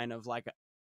pickup line of like,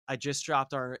 I just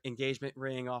dropped our engagement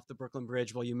ring off the Brooklyn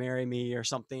Bridge, will you marry me, or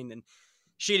something. And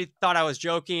she thought I was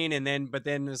joking, and then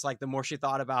it was like, the more she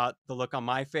thought about the look on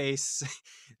my face,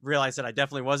 realized that I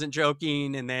definitely wasn't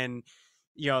joking. And then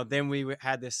then we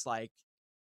had this like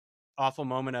awful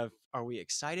moment of, are we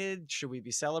excited, should we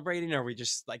be celebrating, are we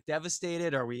just like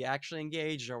devastated, are we actually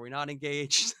engaged, are we not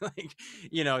engaged? Like,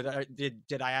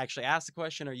 did I actually ask the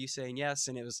question, are you saying yes?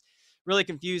 And it was really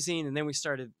confusing. And then we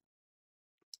started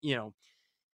you know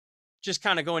just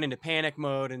kind of going into panic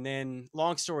mode. And then,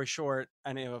 long story short,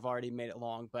 I know I've already made it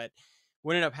long, but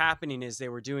what ended up happening is they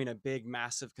were doing a big,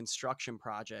 massive construction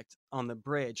project on the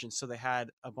bridge. And so they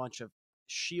had a bunch of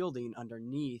shielding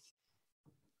underneath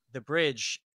the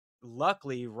bridge,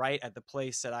 luckily, right at the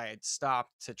place that I had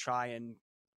stopped to try and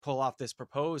pull off this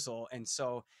proposal. And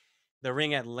so the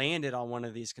ring had landed on one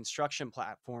of these construction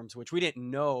platforms, which we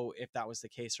didn't know if that was the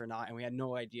case or not. And we had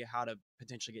no idea how to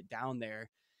potentially get down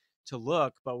there to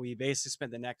look, but we basically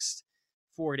spent the next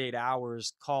 48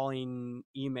 hours calling,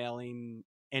 emailing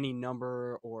any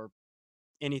number or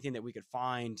anything that we could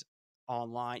find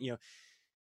online.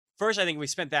 First, I think we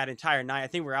spent that entire night, I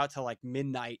think we were out till like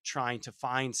midnight trying to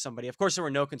find somebody. Of course, there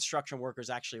were no construction workers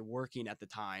actually working at the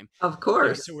time. Of So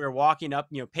course. we were walking up,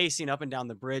 pacing up and down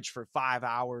the bridge for 5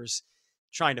 hours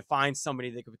trying to find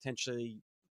somebody that could potentially,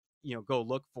 go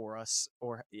look for us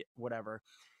or whatever.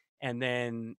 And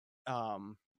then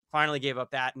finally gave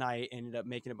up that night, ended up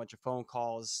making a bunch of phone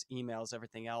calls, emails,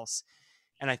 everything else.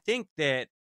 And I think that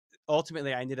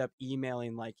ultimately I ended up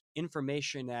emailing like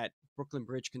information at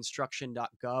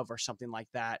brooklynbridgeconstruction.gov or something like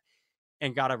that,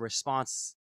 and got a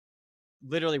response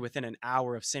literally within an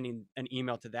hour of sending an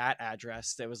email to that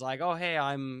address that was like, oh, hey,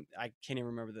 I can't even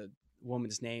remember the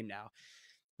woman's name now,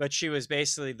 but she was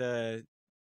basically the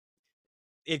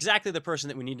exactly the person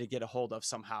that we need to get a hold of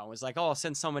somehow. It was like, oh, I'll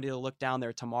send somebody to look down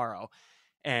there tomorrow.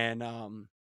 And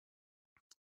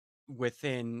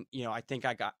within, I think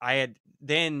I had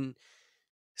then,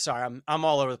 sorry, I'm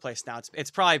all over the place now.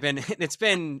 It's probably been it's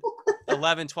been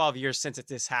 11, 12 years since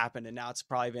this happened, and now it's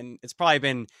probably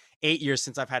been 8 years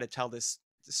since I've had to tell this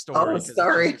Oh, story because it's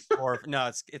sorry. just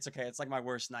no, it's okay. It's like my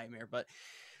worst nightmare, but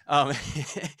um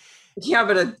Yeah,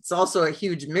 but it's also a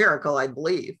huge miracle, I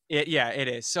believe. yeah, it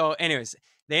is. So anyways,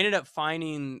 they ended up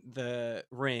finding the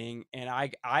ring, and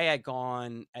I had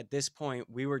gone, at this point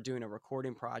we were doing a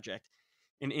recording project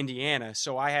in Indiana,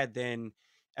 so I had then,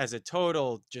 as a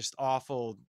total just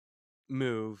awful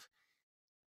move,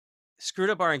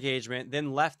 screwed up our engagement,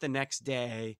 then left the next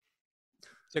day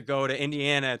to go to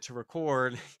Indiana to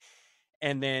record.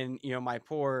 And then, my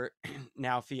poor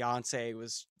now fiance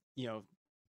was,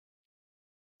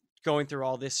 going through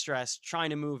all this stress,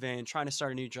 trying to move in, trying to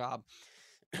start a new job,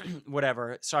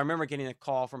 whatever. So I remember getting a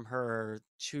call from her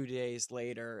 2 days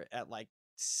later at like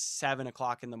 7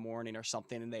 o'clock in the morning or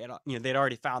something. And they'd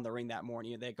already found the ring that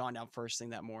morning. They had gone down first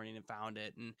thing that morning and found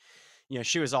it. And,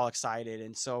 she was all excited.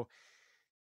 And so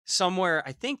somewhere,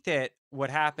 I think that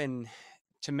what happened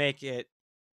to make it,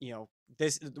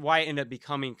 this, why it ended up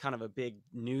becoming kind of a big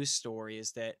news story,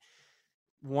 is that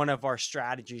one of our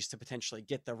strategies to potentially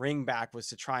get the ring back was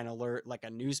to try and alert like a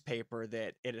newspaper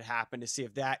that it had happened, to see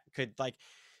if that could like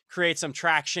create some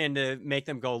traction to make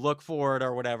them go look for it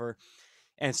or whatever.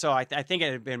 And so I think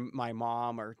it had been my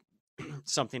mom or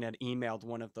something had emailed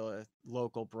one of the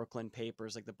local Brooklyn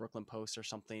papers, like the Brooklyn Post or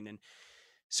something. And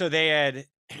so they had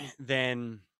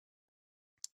then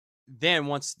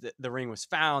once the ring was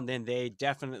found, then they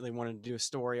definitely wanted to do a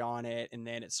story on it. And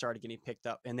then it started getting picked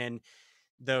up. And then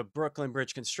the Brooklyn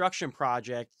Bridge construction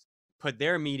project put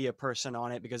their media person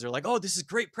on it because they're like, oh, this is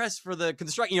great press for the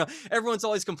construction. Everyone's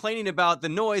always complaining about the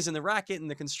noise and the racket and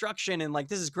the construction. And like,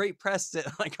 this is great press that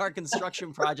like our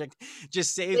construction project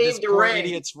just saved this poor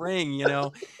idiot's ring,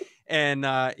 and,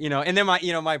 and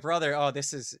then my brother, oh,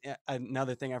 this is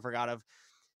another thing I forgot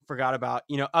about,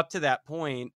 up to that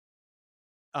point,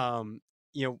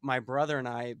 my brother and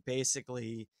I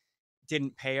basically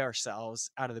didn't pay ourselves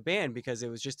out of the band because it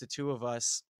was just the two of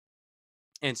us.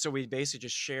 And so we basically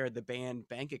just shared the band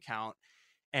bank account.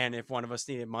 And if one of us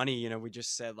needed money, we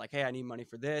just said like, hey, I need money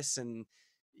for this. And,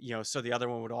 so the other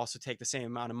one would also take the same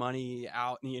amount of money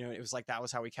out. And, it was like, that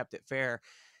was how we kept it fair.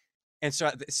 And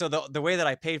so the way that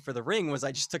I paid for the ring was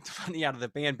I just took the money out of the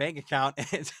band bank account,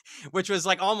 which was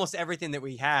like almost everything that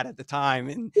we had at the time.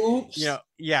 And, Oops.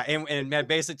 yeah. And I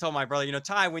basically told my brother,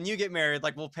 Ty, when you get married,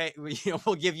 like we'll pay,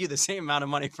 we'll give you the same amount of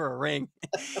money for a ring.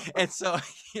 And so,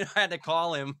 I had to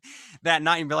call him that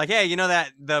night and be like, hey,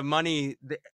 that the money,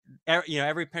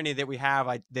 every penny that we have,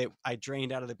 that I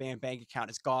drained out of the band bank account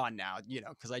is gone now,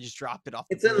 cause I just dropped it off.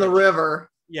 It's in the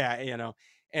river. Yeah.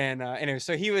 And anyway,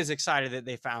 so he was excited that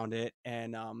they found it.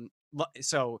 And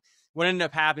so what ended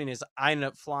up happening is I ended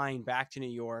up flying back to New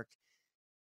York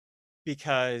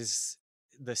because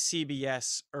the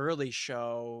CBS early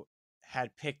show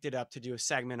had picked it up to do a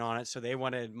segment on it. So they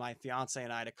wanted my fiance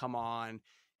and I to come on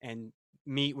and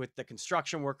meet with the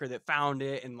construction worker that found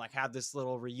it and like have this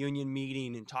little reunion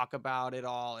meeting and talk about it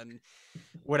all and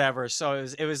whatever. So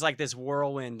it was like this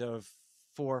whirlwind of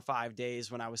 4 or 5 days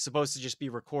when I was supposed to just be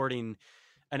recording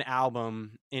an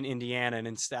album in Indiana. And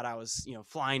instead I was,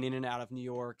 flying in and out of New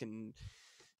York and,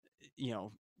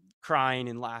 crying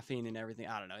and laughing and everything.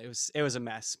 I don't know. It was a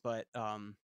mess, but,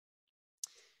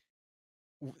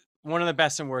 one of the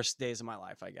best and worst days of my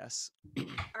life, I guess.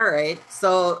 All right.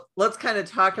 So let's kind of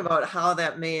talk about how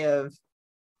that may have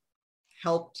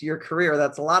helped your career.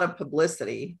 That's a lot of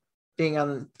publicity, being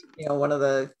on, one of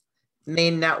the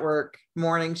main network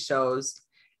morning shows.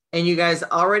 And you guys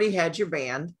already had your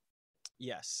band.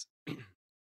 Yes.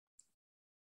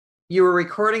 You were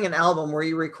recording an album. Were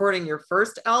you recording your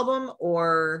first album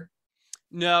or?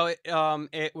 No,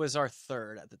 it was our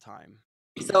third at the time.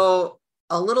 So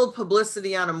a little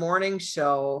publicity on a morning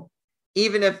show,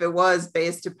 even if it was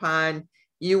based upon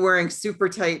you wearing super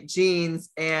tight jeans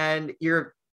and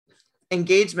your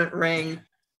engagement ring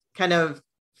kind of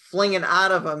flinging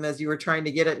out of them as you were trying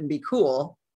to get it and be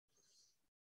cool.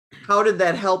 How did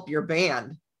that help your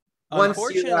band?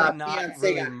 Unfortunately, not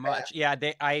really much. Yeah,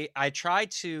 I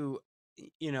tried to,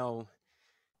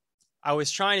 I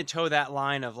was trying to toe that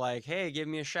line of like, hey, give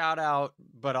me a shout out,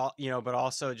 but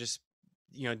also just,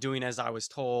 doing as I was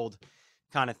told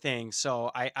kind of thing.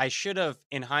 So I should have,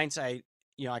 in hindsight,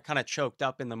 I kind of choked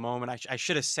up in the moment. I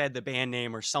should have said the band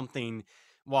name or something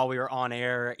while we were on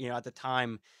air, at the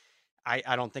time.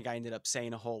 I don't think I ended up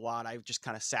saying a whole lot. I just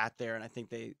kind of sat there, and I think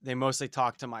they mostly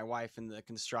talked to my wife and the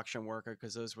construction worker,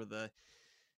 because those were the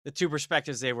two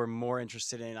perspectives they were more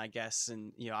interested in, I guess.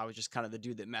 And I was just kind of the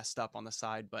dude that messed up on the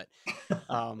side. But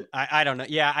I don't know.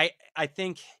 Yeah, I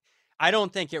think I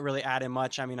don't think it really added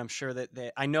much. I mean, I'm sure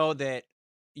that I know that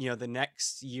the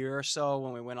next year or so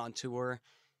when we went on tour,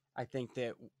 I think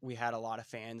that we had a lot of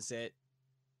fans that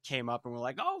came up and were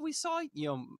like, "Oh, we saw,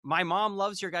 my mom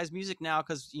loves your guys' music now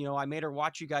because, I made her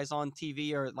watch you guys on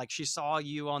TV, or like she saw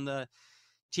you on the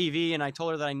TV and I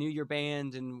told her that I knew your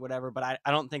band and whatever." But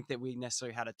I don't think that we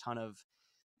necessarily had a ton of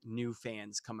new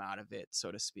fans come out of it,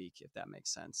 so to speak, if that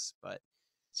makes sense. But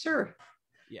Sure.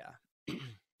 yeah, I kind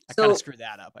of So screwed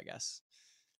that up, I guess.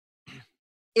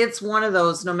 it's one of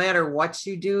those, no matter what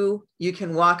you do, you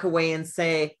can walk away and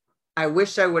say, I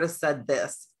wish I would have said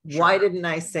this. Why Sure. didn't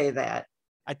I say that?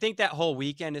 I think that whole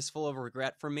weekend is full of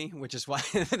regret for me, which is why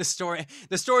the story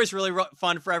is really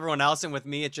fun for everyone else, and with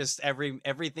me, it just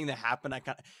everything that happened. I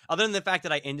kind of, other than the fact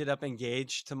that I ended up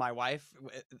engaged to my wife,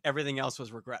 everything else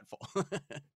was regretful.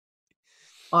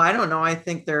 Oh, I don't know. I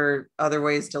think there are other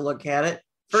ways to look at it.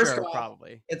 First Sure, off,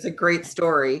 probably. it's a great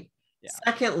story. Yeah.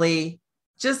 Secondly,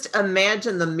 just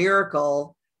imagine the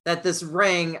miracle that this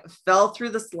ring fell through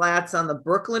the slats on the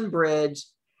Brooklyn Bridge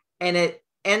and it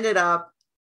ended up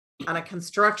on a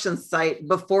construction site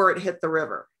before it hit the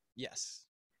river. Yes.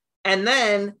 And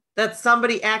then that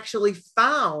somebody actually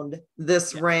found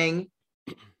this Yeah. ring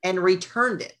and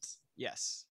returned it.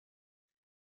 Yes.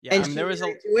 Yeah. And I mean, she there was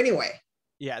married you anyway.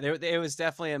 yeah, it was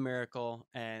definitely a miracle,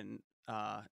 and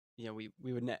we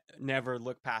would never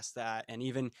look past that. And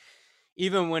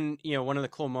even when one of the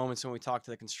cool moments when we talked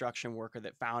to the construction worker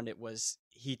that found it was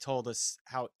he told us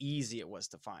how easy it was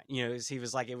to find. He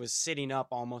was like, it was sitting up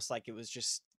almost like it was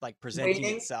just like presenting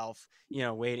Waiting. itself,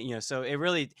 waiting. So it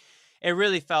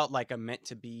really felt like a meant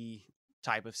to be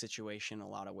type of situation in a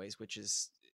lot of ways, which is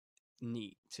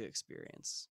neat to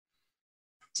experience.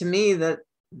 To me,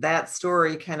 that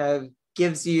story kind of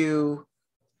gives me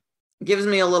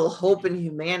a little hope in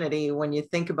humanity when you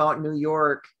think about New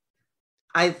York.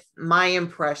 My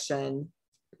impression,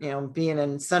 being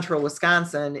in central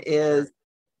Wisconsin, is Sure.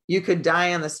 you could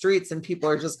die on the streets and people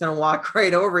are just going to walk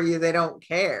right over you. They don't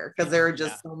care because there are Yeah.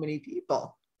 just so many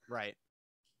people. Right.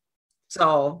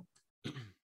 So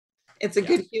it's a Yeah.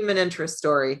 good human interest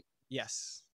story.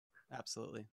 Yes.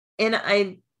 Absolutely.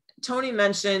 And Tony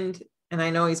mentioned, and I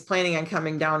know he's planning on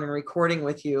coming down and recording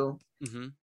with you, Mm-hmm.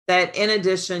 that in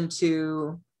addition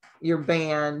to your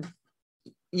band,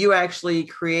 you actually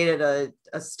created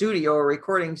a studio, a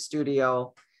recording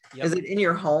studio. Yep. Is it in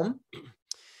your home?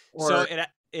 So Or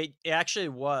it actually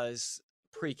was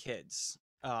pre-kids.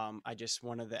 I just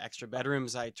wanted the extra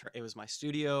bedrooms. It was my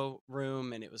studio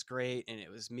room, and it was great, and it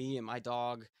was me and my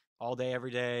dog all day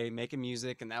every day making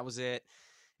music, and that was it.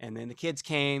 And then the kids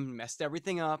came, messed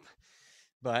everything up.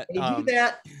 But they do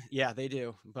that? yeah, they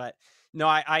do. But no,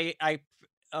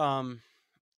 um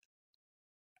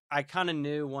I kind of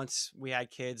knew once we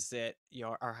had kids that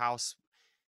our house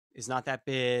is not that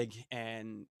big,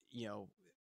 and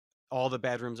all the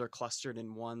bedrooms are clustered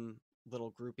in one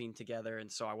little grouping together, and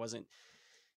so I wasn't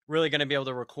really going to be able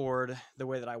to record the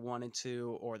way that I wanted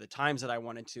to, or the times that I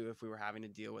wanted to, if we were having to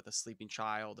deal with a sleeping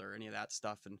child or any of that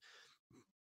stuff. And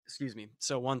excuse me.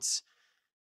 So once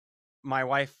my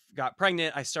wife got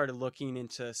pregnant, I started looking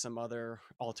into some other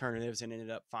alternatives and ended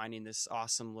up finding this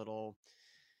awesome little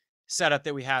setup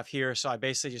that we have here. So I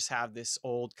basically just have this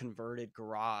old converted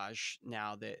garage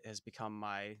now that has become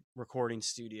my recording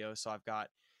studio. So I've got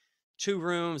 2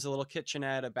 rooms, a little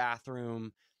kitchenette, a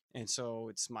bathroom. And so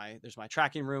there's my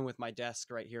tracking room with my desk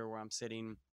right here where I'm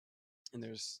sitting. And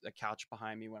there's a couch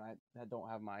behind me when I don't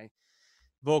have my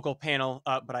vocal panel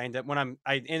up, but I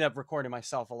end up recording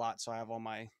myself a lot. So I have all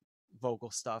my vocal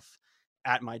stuff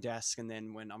at my desk. And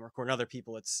then when I'm recording other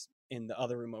people, it's in the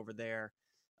other room over there,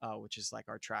 which is like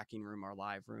our tracking room, our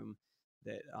live room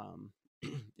that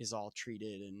is all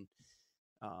treated and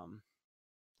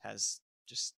has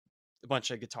just a bunch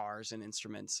of guitars and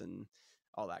instruments and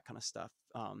all that kind of stuff.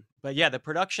 But yeah, the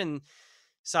production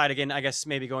side, again, I guess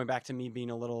maybe going back to me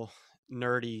being a little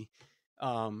nerdy,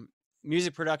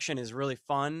 music production is really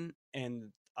fun.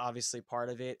 And obviously part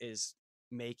of it is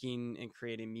making and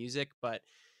creating music, but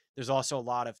there's also a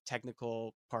lot of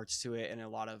technical parts to it and a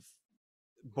lot of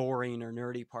boring or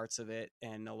nerdy parts of it.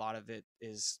 And a lot of it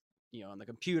is, on the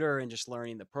computer and just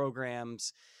learning the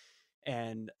programs.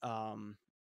 And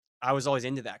I was always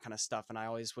into that kind of stuff, and I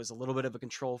always was a little bit of a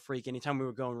control freak. Anytime we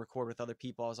would go and record with other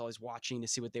people, I was always watching to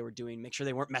see what they were doing, make sure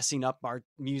they weren't messing up our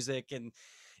music, and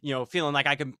feeling like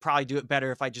I could probably do it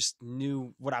better if I just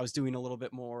knew what I was doing a little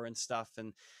bit more and stuff.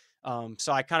 And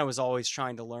So I kind of was always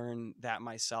trying to learn that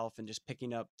myself and just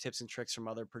picking up tips and tricks from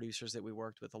other producers that we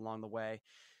worked with along the way.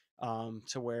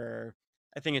 To where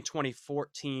I think in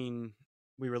 2014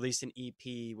 we released an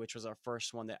EP, which was our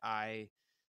first one that I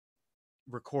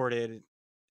recorded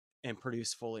and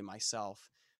produced fully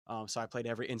myself. So I played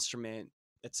every instrument,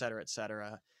 et cetera, et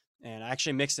cetera. And I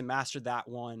actually mixed and mastered that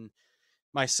one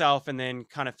myself, and then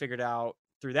kind of figured out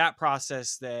through that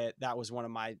process that that was one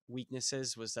of my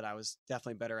weaknesses, was that I was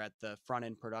definitely better at the front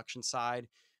end production side,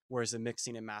 whereas the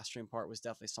mixing and mastering part was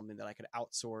definitely something that I could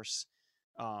outsource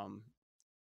um,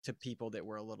 to people that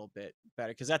were a little bit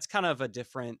better, because that's kind of a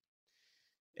different,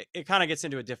 it kind of gets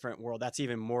into a different world. That's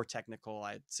even more technical,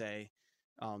 I'd say,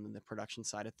 than the production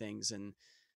side of things. And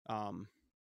um,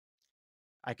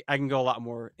 I can go a lot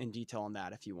more in detail on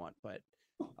that if you want, but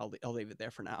I'll leave it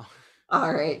there for now.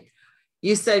 All right.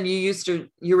 You said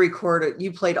you recorded,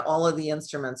 you played all of the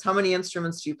instruments. How many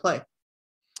instruments do you play?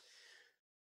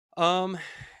 Um,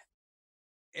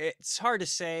 it's hard to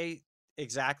say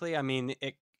exactly. I mean,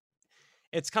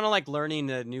 it's kind of like learning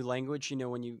a new language. You know,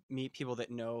 when you meet people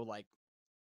that know like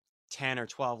 10 or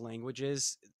 12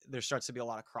 languages, there starts to be a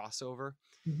lot of crossover.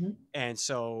 Mhm. And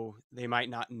so they might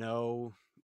not know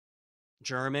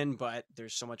German, but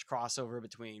there's so much crossover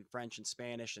between French and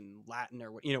Spanish and Latin,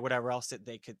 or whatever else that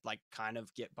they could like kind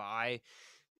of get by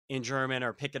in German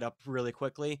or pick it up really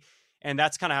quickly. And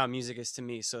that's kind of how music is to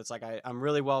me. So it's like I'm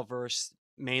really well versed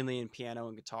mainly in piano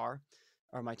and guitar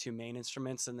are my two main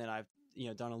instruments, and then I've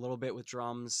done a little bit with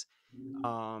drums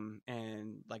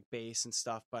and like bass and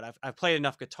stuff. But I've played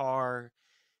enough guitar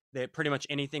that pretty much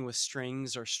anything with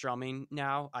strings or strumming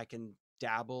now I can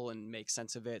dabble and make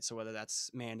sense of it. So whether that's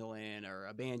mandolin or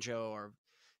a banjo or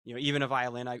even a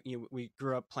violin, we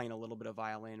grew up playing a little bit of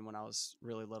violin when I was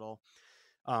really little.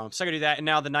 So I can do that. And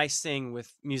now the nice thing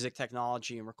with music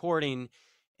technology and recording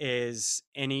is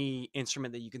any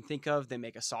instrument that you can think of, they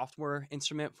make a software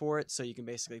instrument for it. So you can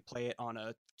basically play it on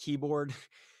a keyboard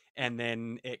and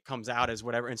then it comes out as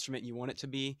whatever instrument you want it to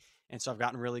be. And so I've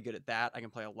gotten really good at that. I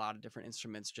can play a lot of different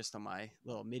instruments just on my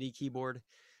little MIDI keyboard.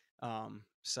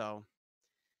 So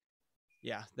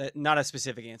yeah, that not a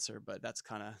specific answer, but that's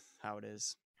kind of how it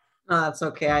is. That's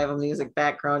okay. I have a music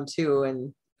background too,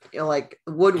 and like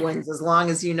woodwinds, as long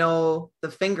as you know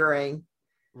the fingering,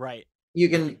 Right. you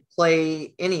can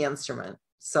play any instrument.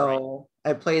 Right. So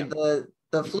I played Yep.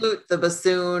 the flute, the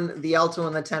bassoon, the alto,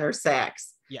 and the tenor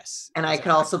sax. Yes, And I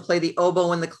could exactly. also play the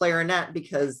oboe and the clarinet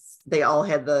because they all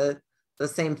had the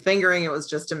same fingering. It was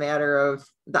just a matter of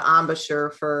the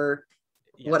embouchure for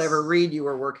whatever Yes. reed you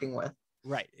were working with.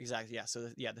 Right. Exactly. Yeah.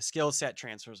 So yeah, the skill set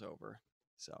transfers over.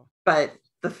 So But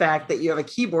the fact that you have a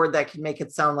keyboard that can make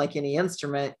it sound like any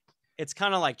instrument, it's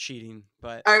kind of like cheating,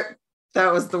 but I,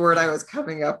 that was the word I was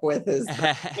coming up with, is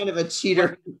kind of a well,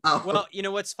 cheater. Oh.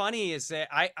 well, what's funny is that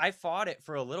I fought it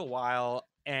for a little while,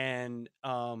 and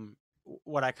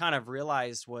what I kind of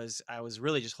realized was I was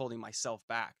really just holding myself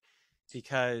back,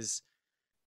 because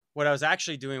what I was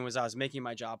actually doing was I was making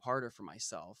my job harder for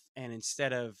myself, and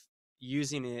instead of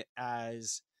using it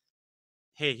as,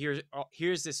 hey,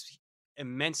 here's this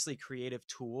immensely creative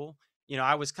tool.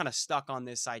 I was kind of stuck on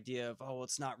this idea of, oh,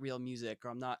 it's not real music, or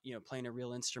I'm not playing a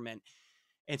real instrument,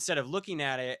 instead of looking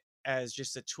at it as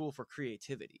just a tool for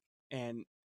creativity. And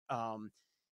um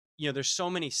there's so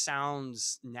many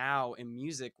sounds now in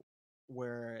music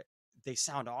where they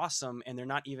sound awesome, and they're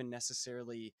not even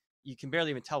necessarily, you can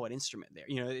barely even tell what instrument they're,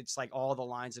 it's like all the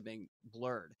lines have been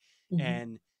blurred. Mhm.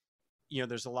 And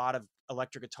there's a lot of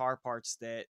electric guitar parts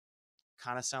that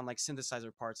kind of sound like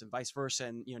synthesizer parts, and vice versa.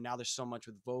 And now there's so much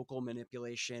with vocal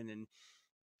manipulation, and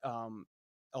um,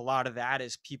 a lot of that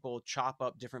is people chop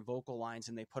up different vocal lines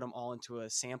and they put them all into a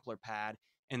sampler pad,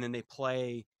 and then they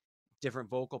play different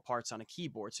vocal parts on a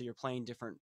keyboard. So you're playing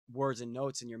different words and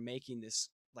notes, and you're making this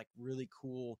like really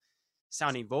cool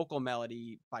sounding vocal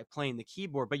melody by playing the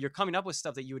keyboard, but you're coming up with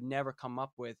stuff that you would never come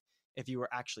up with if you were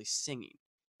actually singing,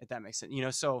 if that makes sense.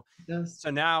 So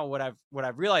now what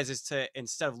I've realized is to,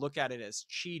 instead of look at it as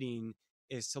cheating,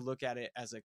 is to look at it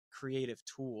as a creative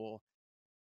tool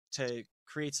to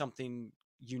create something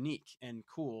unique and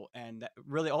cool. And that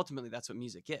really, ultimately, that's what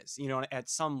music is. At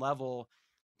some level,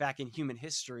 back in human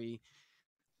history,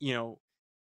 you know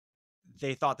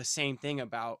they thought the same thing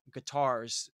about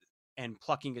guitars and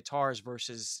plucking guitars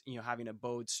versus having a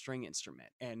bowed string instrument.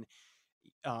 And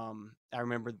I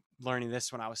remember learning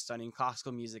this when I was studying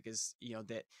classical music, is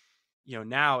that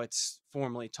now it's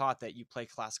formally taught that you play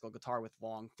classical guitar with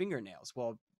long fingernails.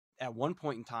 Well, at one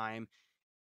point in time,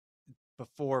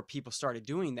 before people started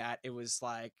doing that, it was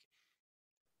like,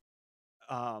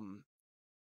 um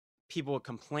people would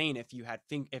complain if you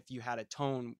had a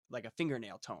tone like a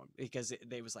fingernail tone, because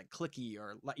they was like clicky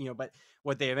or, but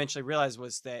what they eventually realized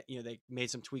was that, they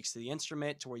made some tweaks to the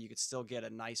instrument to where you could still get a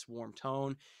nice warm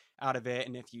tone out of it.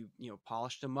 And if you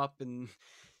polished them up and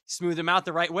smooth them out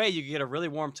the right way, you could get a really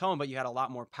warm tone, but you had a lot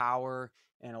more power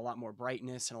and a lot more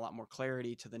brightness and a lot more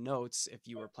clarity to the notes if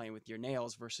you were playing with your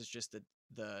nails versus just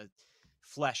the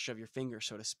flesh of your finger,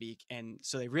 so to speak. And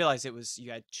so they realized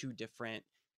you had two different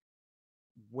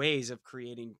ways of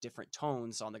creating different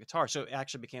tones on the guitar. So it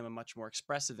actually became a much more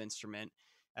expressive instrument,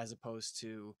 as opposed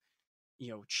to,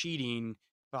 cheating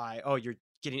by, oh, you're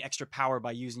getting extra power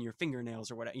by using your fingernails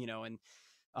or whatever, and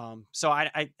so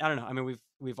I don't know. I mean,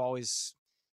 we've always,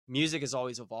 music is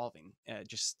always evolving,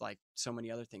 just like so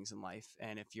many other things in life.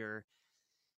 And if you're,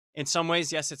 in some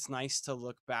ways, yes, it's nice to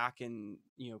look back and,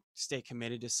 stay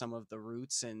committed to some of the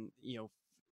roots, and,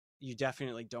 you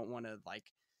definitely don't want to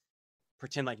like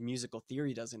pretend like musical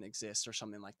theory doesn't exist or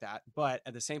something like that. But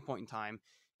at the same point in time,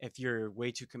 if you're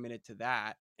way too committed to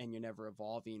that and you're never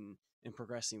evolving and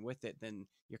progressing with it, then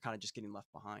you're kind of just getting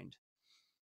left behind.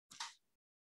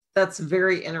 That's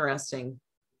very interesting.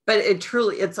 But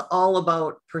it's all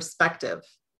about perspective.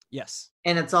 Yes.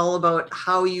 And it's all about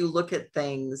how you look at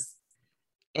things.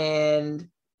 And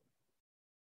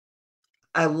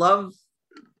I love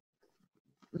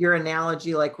your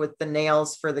analogy, like with the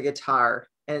nails for the guitar.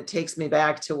 And it takes me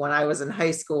back to when I was in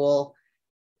high school,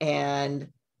 and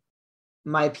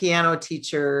my piano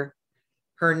teacher,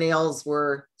 her nails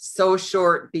were so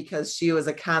short because she was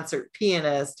a concert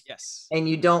pianist. Yes. And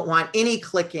you don't want any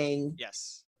clicking.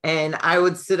 Yes. And I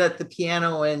would sit at the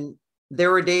piano, and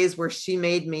there were days where she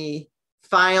made me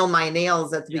file my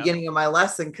nails at the beginning of my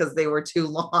lesson because they were too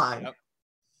long. Yep.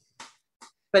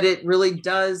 But it really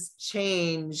does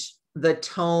change the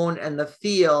tone and the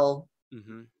feel,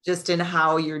 just in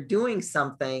how you're doing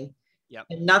something. Yep.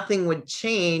 And nothing would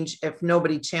change if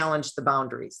nobody challenged the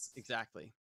boundaries.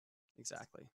 Exactly.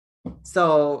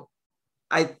 So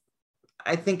I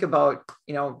think about,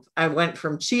 I went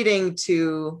from cheating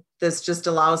to this just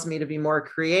allows me to be more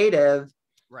creative.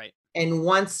 Right. And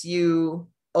once you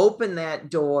open that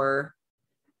door,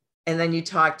 and then you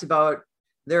talked about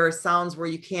there are sounds where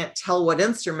you can't tell what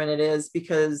instrument it is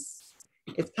because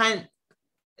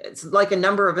it's like a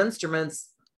number of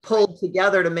instruments pulled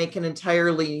together to make an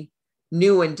entirely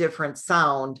new and different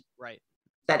sound. Right.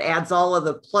 That adds all of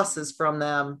the pluses from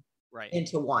them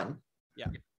into one. Yeah.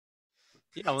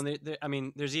 Yeah. Well, I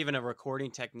mean, there's even a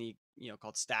recording technique,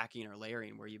 called stacking or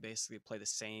layering, where you basically play the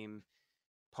same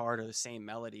part or the same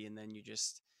melody, and then you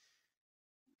just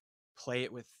play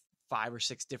it with 5 or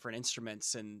 6 different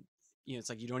instruments. And, it's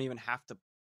like, you don't even have to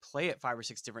play it 5 or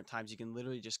 6 different times. You can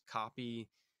literally just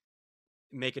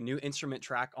make a new instrument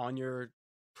track on your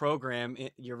program,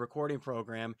 your recording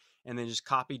program, and then just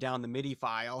copy down the MIDI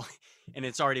file and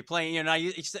it's already playing.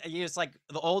 It's like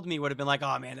the old me would have been like,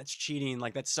 oh man, that's cheating.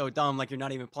 Like, that's so dumb. Like, you're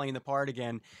not even playing the part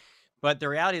again. But the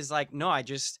reality is like, no, I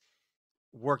just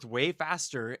worked way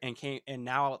faster and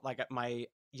now like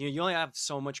you only have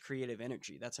so much creative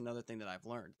energy. That's another thing that I've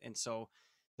learned. And so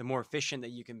the more efficient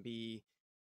that you can be,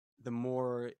 the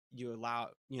more you allow,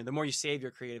 the more you save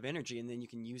your creative energy, and then you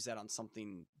can use that on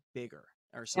something bigger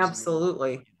or something.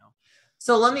 Absolutely.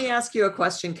 So let me ask you a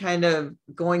question, kind of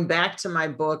going back to my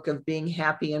book of being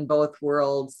happy in both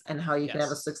worlds and how you can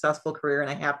have a successful career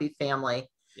and a happy family.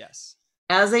 Yes.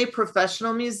 As a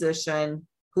professional musician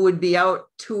who would be out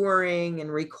touring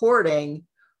and recording,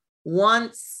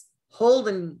 once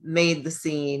Holden made the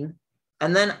scene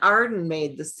and then Arden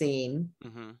made the scene,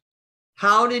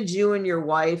 how did you and your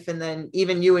wife, and then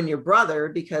even you and your brother,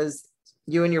 because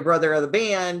you and your brother are the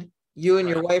band, you and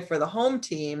your wife are the home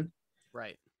team.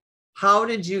 Right. How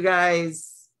did you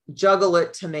guys juggle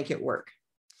it to make it work?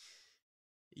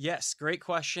 Yes, great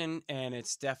question. And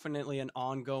it's definitely an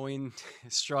ongoing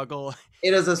struggle.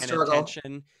 It is a struggle.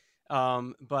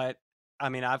 But I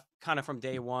mean, I've kind of from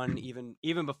day one,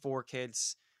 even before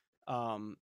kids,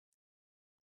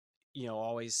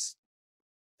 always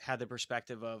had the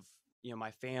perspective of,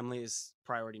 my family is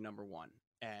priority number one.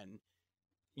 And,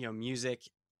 music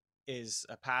is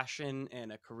a passion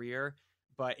and a career,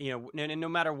 but, no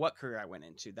matter what career I went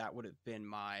into, that would have been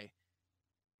my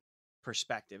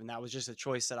perspective. And that was just a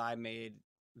choice that I made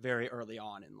very early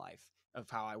on in life of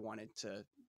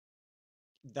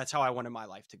that's how I wanted my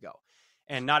life to go.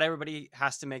 And not everybody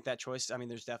has to make that choice. I mean,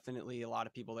 there's definitely a lot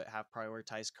of people that have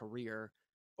prioritized career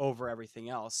over everything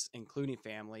else, including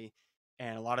family.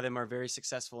 And a lot of them are very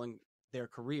successful in their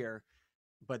career,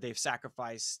 but they've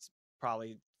sacrificed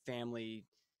probably family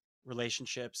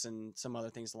relationships and some other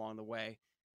things along the way.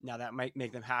 Now that might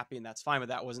make them happy and that's fine, but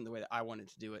that wasn't the way that I wanted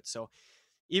to do it. So,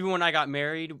 even when I got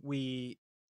married, we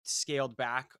scaled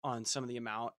back on some of the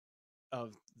amount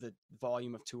of the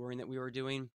volume of touring that we were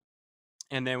doing.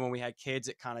 And then when we had kids,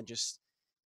 it kind of just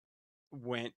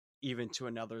went even to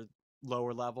another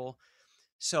lower level.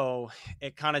 So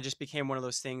it kind of just became one of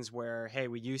those things where, hey,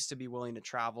 we used to be willing to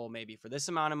travel maybe for this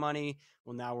amount of money.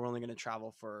 Well, now we're only going to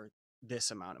travel for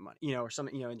this amount of money, or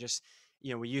something, and just,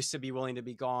 we used to be willing to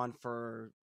be gone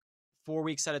for 4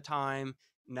 weeks at a time.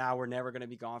 Now we're never going to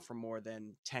be gone for more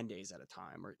than 10 days at a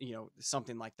time, or,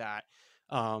 something like that.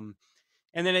 Um,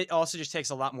 and then it also just takes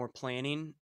a lot more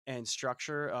planning and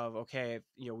structure of, okay,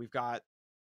 we've got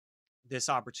this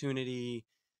opportunity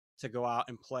to go out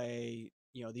and play,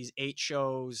 these 8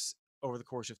 shows over the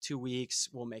course of 2 weeks.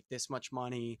 We'll make this much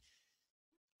money.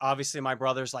 Obviously my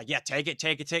brother's like, yeah, take it,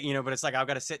 but it's like, I've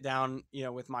got to sit down,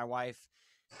 with my wife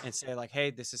and say like, hey,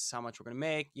 this is how much we're going to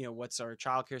make, what's our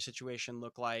childcare situation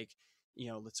look like,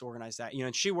 let's organize that,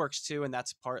 and she works too. And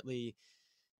that's partly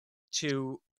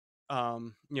to,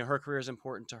 her career is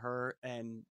important to her,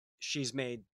 and she's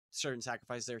made certain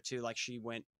sacrifices there too. Like she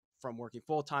went from working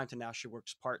full time to now she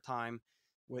works part time,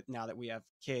 with now that we have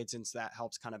kids, and so that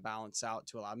helps kind of balance out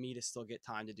to allow me to still get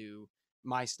time to do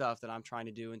my stuff that I'm trying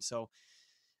to do. And so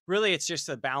really it's just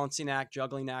a balancing act,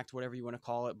 juggling act, whatever you want to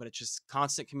call it, but it's just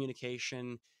constant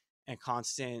communication and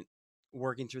constant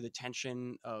working through the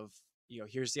tension of,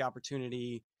 here's the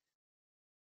opportunity,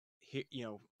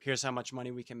 here's how much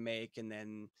money we can make, and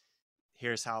then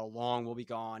here's how long we'll be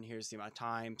gone, here's the amount of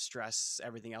time, stress,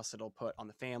 everything else it'll put on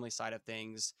the family side of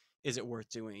things. Is it worth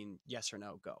doing? Yes or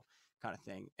no, go, kind of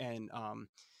thing. And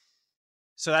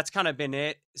so that's kind of been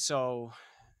it. So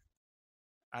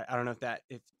I don't know That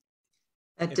if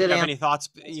you did have answer any thoughts,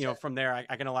 the question. from there,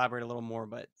 I can elaborate a little more,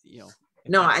 but if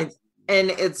No, that's and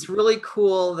it's really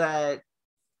cool that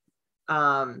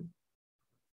um,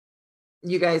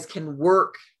 you guys can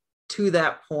work to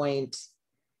that point.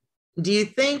 Do you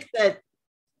think that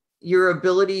your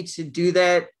ability to do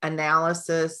that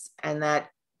analysis, and that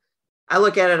I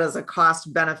look at it as a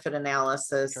cost benefit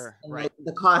analysis, sure, and right,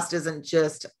 the cost isn't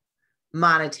just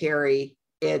monetary,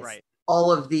 it's right,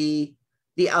 all of the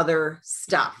other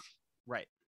stuff. right,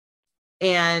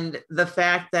 And the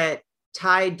fact that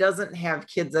Ty doesn't have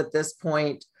kids at this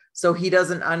point, so he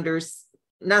doesn't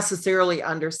necessarily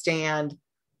understand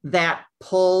that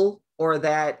pull or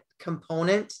that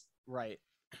component. right.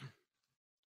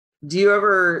 Do you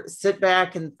ever sit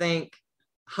back and think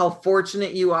how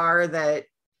fortunate you are that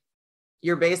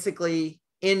you're basically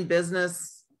in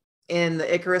business in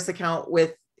the Icarus account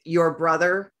with your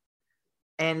brother,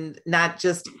 and not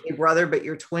just a brother, but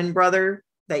your twin brother,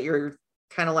 that you're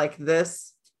kind of like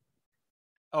this?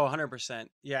 Oh, 100%.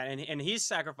 Yeah, and he's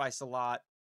sacrificed a lot,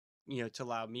 to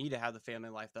allow me to have the family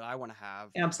life that I want to have.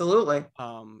 Absolutely.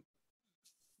 Um,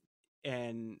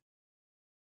 and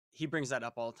he brings that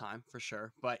up all the time for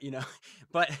sure. But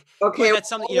but Okay, that's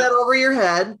something, roll that over your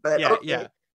head, but yeah, okay. yeah.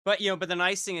 But but the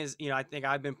nice thing is, I think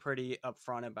I've been pretty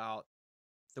upfront about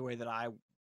the way that I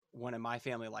wanted my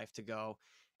family life to go.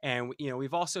 And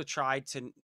we've also tried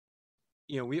to,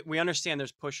 we understand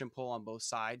there's push and pull on both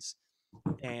sides.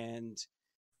 And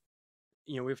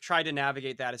we've tried to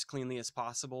navigate that as cleanly as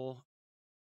possible.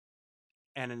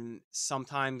 And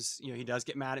sometimes, he does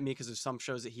get mad at me because there's some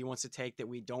shows that he wants to take that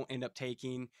we don't end up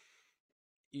taking,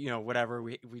 whatever,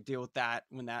 we deal with that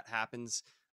when that happens.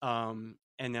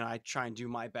 And then I try and do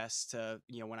my best to,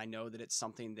 when I know that it's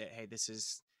something that, hey, this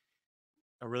is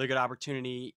a really good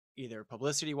opportunity, either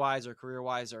publicity wise or career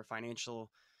wise or financial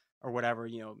or whatever,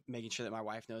 making sure that my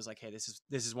wife knows like, hey, this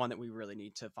is one that we really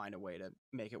need to find a way to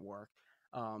make it work.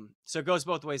 So it goes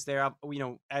both ways there.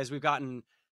 As we've gotten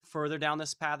further down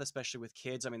this path, especially with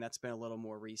kids, I mean, that's been a little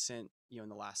more recent, in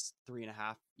the last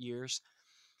 3.5 years.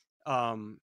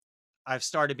 I've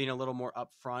started being a little more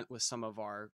upfront with some of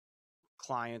our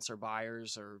clients or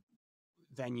buyers or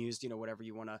venues, whatever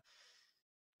you want to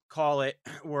call it,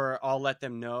 where I'll let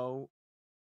them know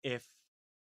if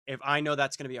I know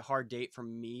that's going to be a hard date for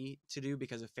me to do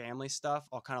because of family stuff.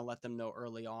 I'll kind of let them know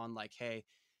early on, like, hey,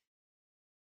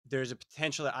 there's a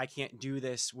potential that I can't do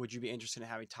this. Would you be interested in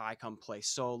having Ty come play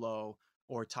solo,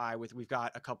 or Ty we've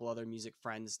got a couple other music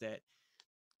friends that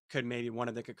could, maybe one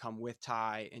of them could come with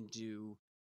Ty and do,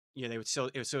 they would still,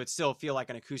 so it'd still feel like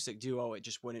an acoustic duo. It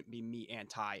just wouldn't be me and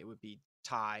Ty. It would be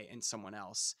Ty and someone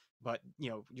else. But,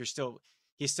 he's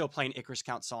still playing Icarus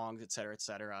Count songs, et cetera, et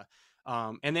cetera.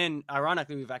 And then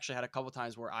ironically, we've actually had a couple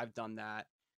times where I've done that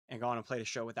and gone and played a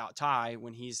show without Ty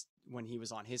when he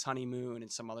was on his honeymoon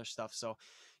and some other stuff. So,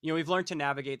 we've learned to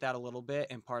navigate that a little bit.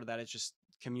 And part of that is just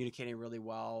communicating really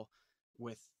well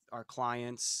with our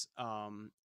clients,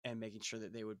 and making sure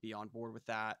that they would be on board with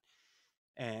that.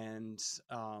 And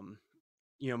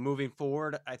moving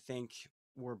forward, I think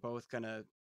we're both gonna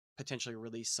potentially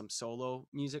release some solo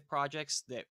music projects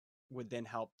that would then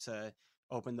help to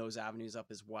open those avenues up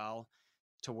as well,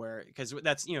 to where, because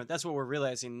that's what we're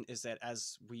realizing, is that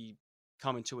as we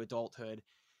come into adulthood,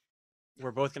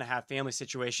 we're both going to have family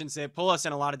situations that pull us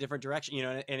in a lot of different directions,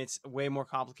 and it's way more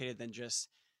complicated than just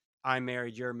I'm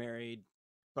married, you're married,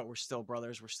 but we're still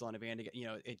brothers, we're still in a band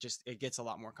together. It gets a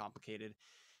lot more complicated.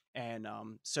 And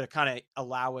so to kind of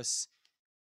allow us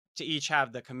to each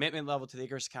have the commitment level to the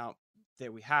acres count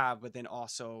that we have, but then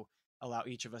also allow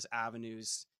each of us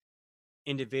avenues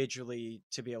individually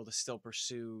to be able to still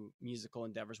pursue musical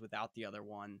endeavors without the other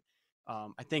one,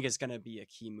 I think is going to be a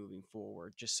key moving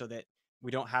forward, just so that we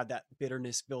don't have that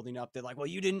bitterness building up that, like, well,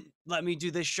 you didn't let me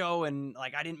do this show, and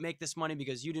like I didn't make this money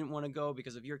because you didn't want to go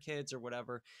because of your kids or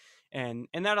whatever. And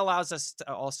that allows us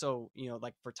to also,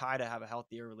 like for Ty to have a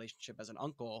healthier relationship as an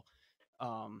uncle,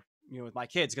 with my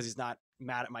kids, because he's not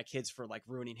mad at my kids for like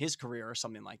ruining his career or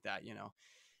something like that.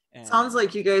 And Sounds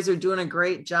like you guys are doing a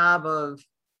great job of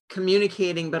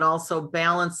communicating, but also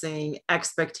balancing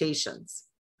expectations.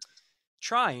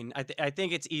 Trying. I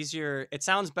think it's easier. It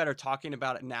sounds better talking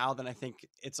about it now than I think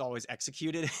it's always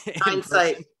executed in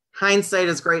person. Hindsight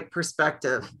is great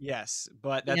perspective. Yes,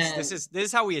 but this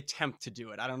is how we attempt to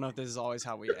do it. I don't know if this is always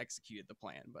how we executed the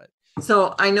plan, but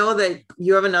so I know that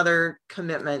you have another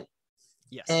commitment.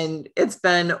 Yes. And it's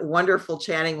been wonderful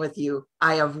chatting with you.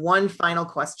 I have one final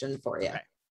question for you. Okay.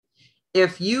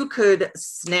 If you could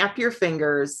snap your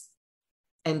fingers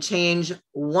and change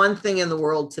one thing in the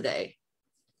world today,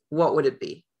 what would it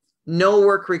be? No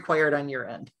work required on your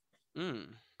end,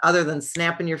 other than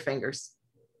snapping your fingers.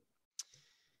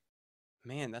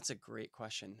 Man, that's a great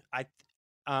question.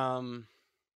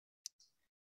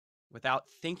 Without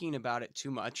thinking about it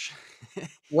too much,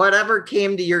 whatever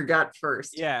came to your gut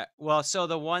first. Yeah. Well, so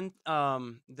the one,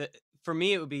 for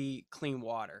me, it would be clean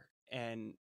water.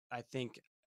 And I think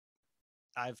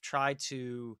I've tried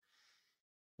to,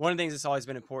 one of the things that's always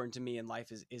been important to me in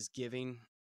life is giving,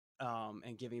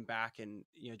 and giving back. And,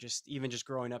 just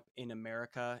growing up in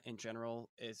America in general,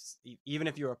 is even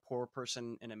if you're a poor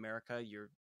person in America, you're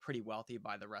pretty wealthy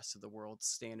by the rest of the world's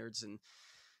standards. And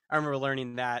I remember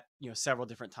learning that, several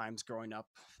different times growing up,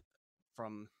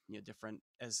 from, different,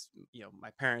 as, my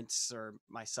parents or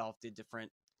myself did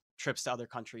different trips to other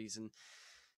countries and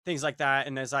things like that.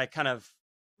 And as I kind of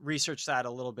researched that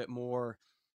a little bit more,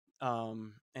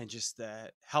 and just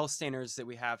the health standards that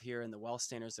we have here and the wealth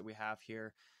standards that we have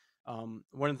here,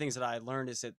 one of the things that I learned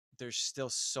is that there's still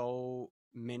so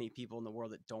many people in the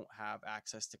world that don't have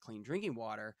access to clean drinking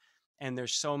water. And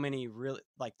there's so many really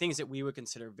like things that we would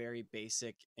consider very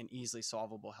basic and easily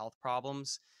solvable health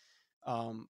problems.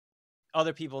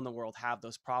 Other people in the world have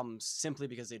those problems simply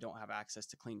because they don't have access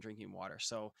to clean drinking water.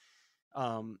 So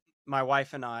my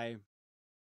wife and I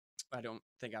don't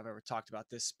think I've ever talked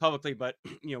about this publicly, but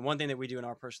one thing that we do in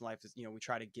our personal life is, we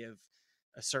try to give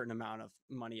a certain amount of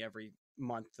money every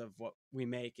month of what we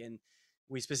make. And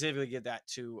we specifically give that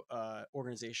to an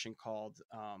organization called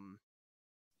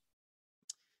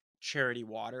Charity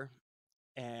Water.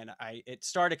 And it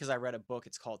started because I read a book.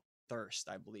 It's called Thirst,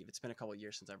 I believe. It's been a couple of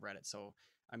years since I've read it, so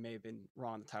I may have been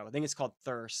wrong on the title. I think it's called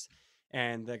Thirst.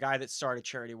 And the guy that started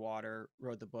Charity Water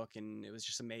wrote the book, and it was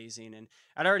just amazing. And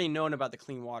I'd already known about the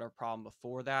clean water problem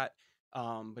before that,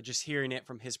 but just hearing it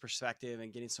from his perspective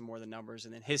and getting some more of the numbers,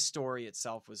 and then his story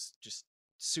itself was just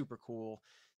super cool.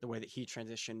 The way that he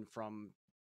transitioned from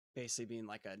basically being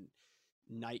like a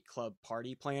nightclub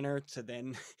party planner to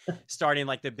then starting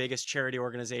like the biggest charity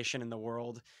organization in the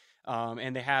world.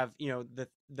 And they have,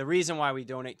 the reason why we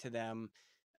donate to them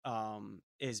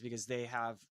is because they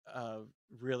have a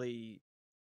really,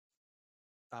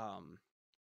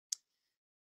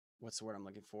 what's the word I'm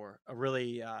looking for? A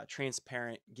really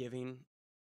transparent giving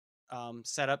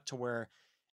setup, to where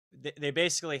they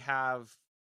basically have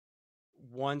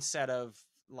one set of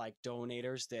like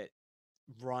donators that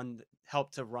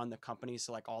help to run the company.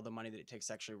 So like all the money that it takes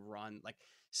to actually run, like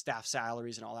staff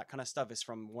salaries and all that kind of stuff, is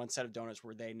from one set of donors,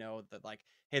 where they know that like,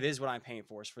 hey, this is what I'm paying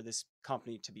for, is for this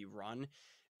company to be run.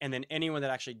 And then anyone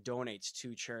that actually donates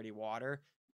to Charity Water,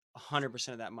 100%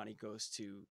 of that money goes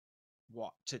to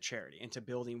charity and to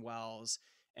building wells.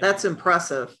 That's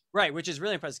impressive. Right. Which is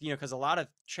really impressive, because a lot of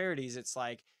charities, it's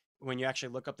like, when you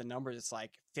actually look up the numbers, it's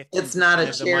like 50% it's not a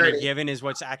of charity. the money given is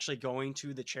what's actually going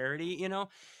to the charity,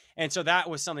 And so that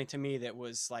was something to me that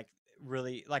was like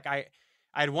really, like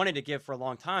I'd wanted to give for a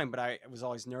long time, but I was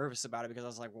always nervous about it, because I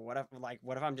was like, well,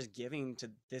 what if I'm just giving to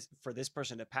this for this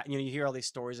person to you hear all these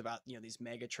stories about, these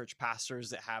mega church pastors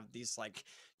that have these like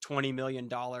 $20 million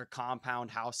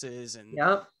compound houses, and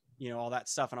yep. all that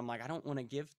stuff. And I'm like, I don't want to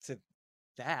give to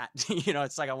that.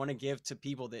 It's like I want to give to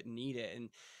people that need it.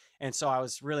 And so I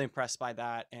was really impressed by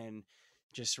that, and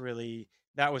just really,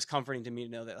 that was comforting to me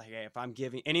to know that, like, hey, if I'm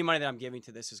giving any money that I'm giving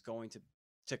to this is going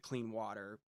to clean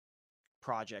water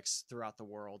projects throughout the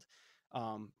world.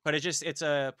 But it's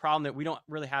a problem that we don't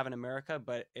really have in America,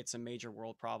 but it's a major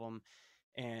world problem.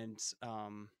 And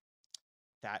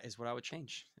that is what I would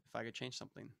change if I could change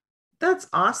something. That's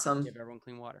awesome. Give everyone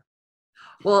clean water.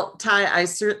 Well, Trey.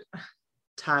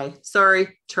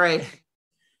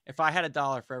 If I had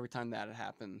 $1 for every time that had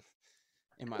happened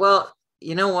in my life. Well,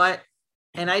 you know what?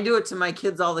 And I do it to my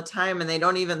kids all the time, and they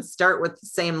don't even start with the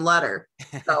same letter.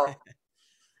 So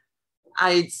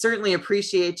I certainly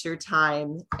appreciate your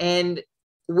time. And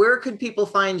where could people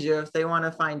find you if they want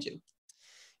to find you?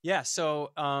 Yeah.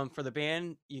 So for the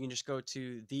band, you can just go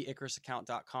to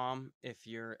theicarusaccount.com. If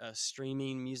you're a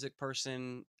streaming music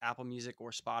person, Apple Music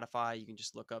or Spotify, you can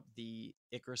just look up the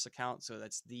Icarus account. So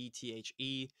that's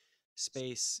THE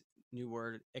space new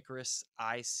word Icarus,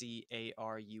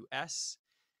 ICARUS,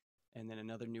 and then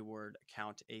another new word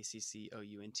account,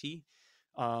 ACCOUNT.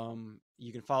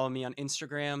 You can follow me on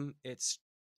Instagram. It's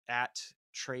at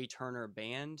Trey Turner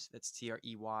Band. That's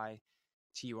TREYTURNERBAND,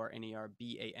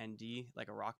 like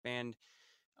a rock band.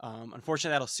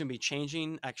 Unfortunately, that'll soon be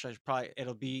changing. Actually,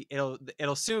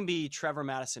 it'll soon be Trevor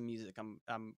Madison Music.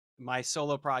 My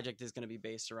solo project is going to be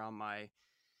based around my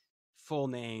full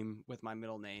name with my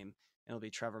middle name. It'll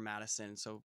be Trevor Madison.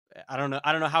 So I don't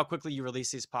know how quickly you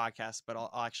release these podcasts, but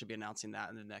I'll actually be announcing that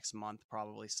in the next month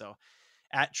probably. So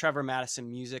at Trevor Madison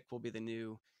Music will be the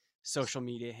new social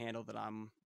media handle that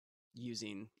I'm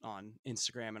using on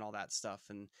Instagram and all that stuff,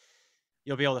 and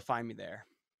you'll be able to find me there.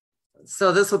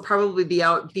 So this will probably be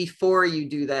out before you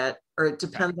do that, or it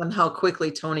depends on how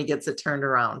quickly Tony gets it turned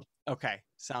around. Okay,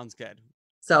 sounds good.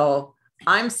 So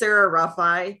I'm Sarah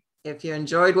Ruffey. If you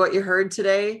enjoyed what you heard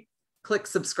today, click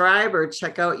subscribe or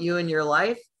check out You and Your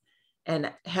Life,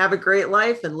 and have a great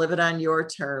life and live it on your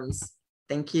terms.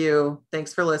 Thank you.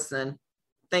 Thanks for listening.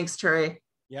 Thanks, Trey.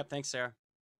 Yep. Thanks, Sarah.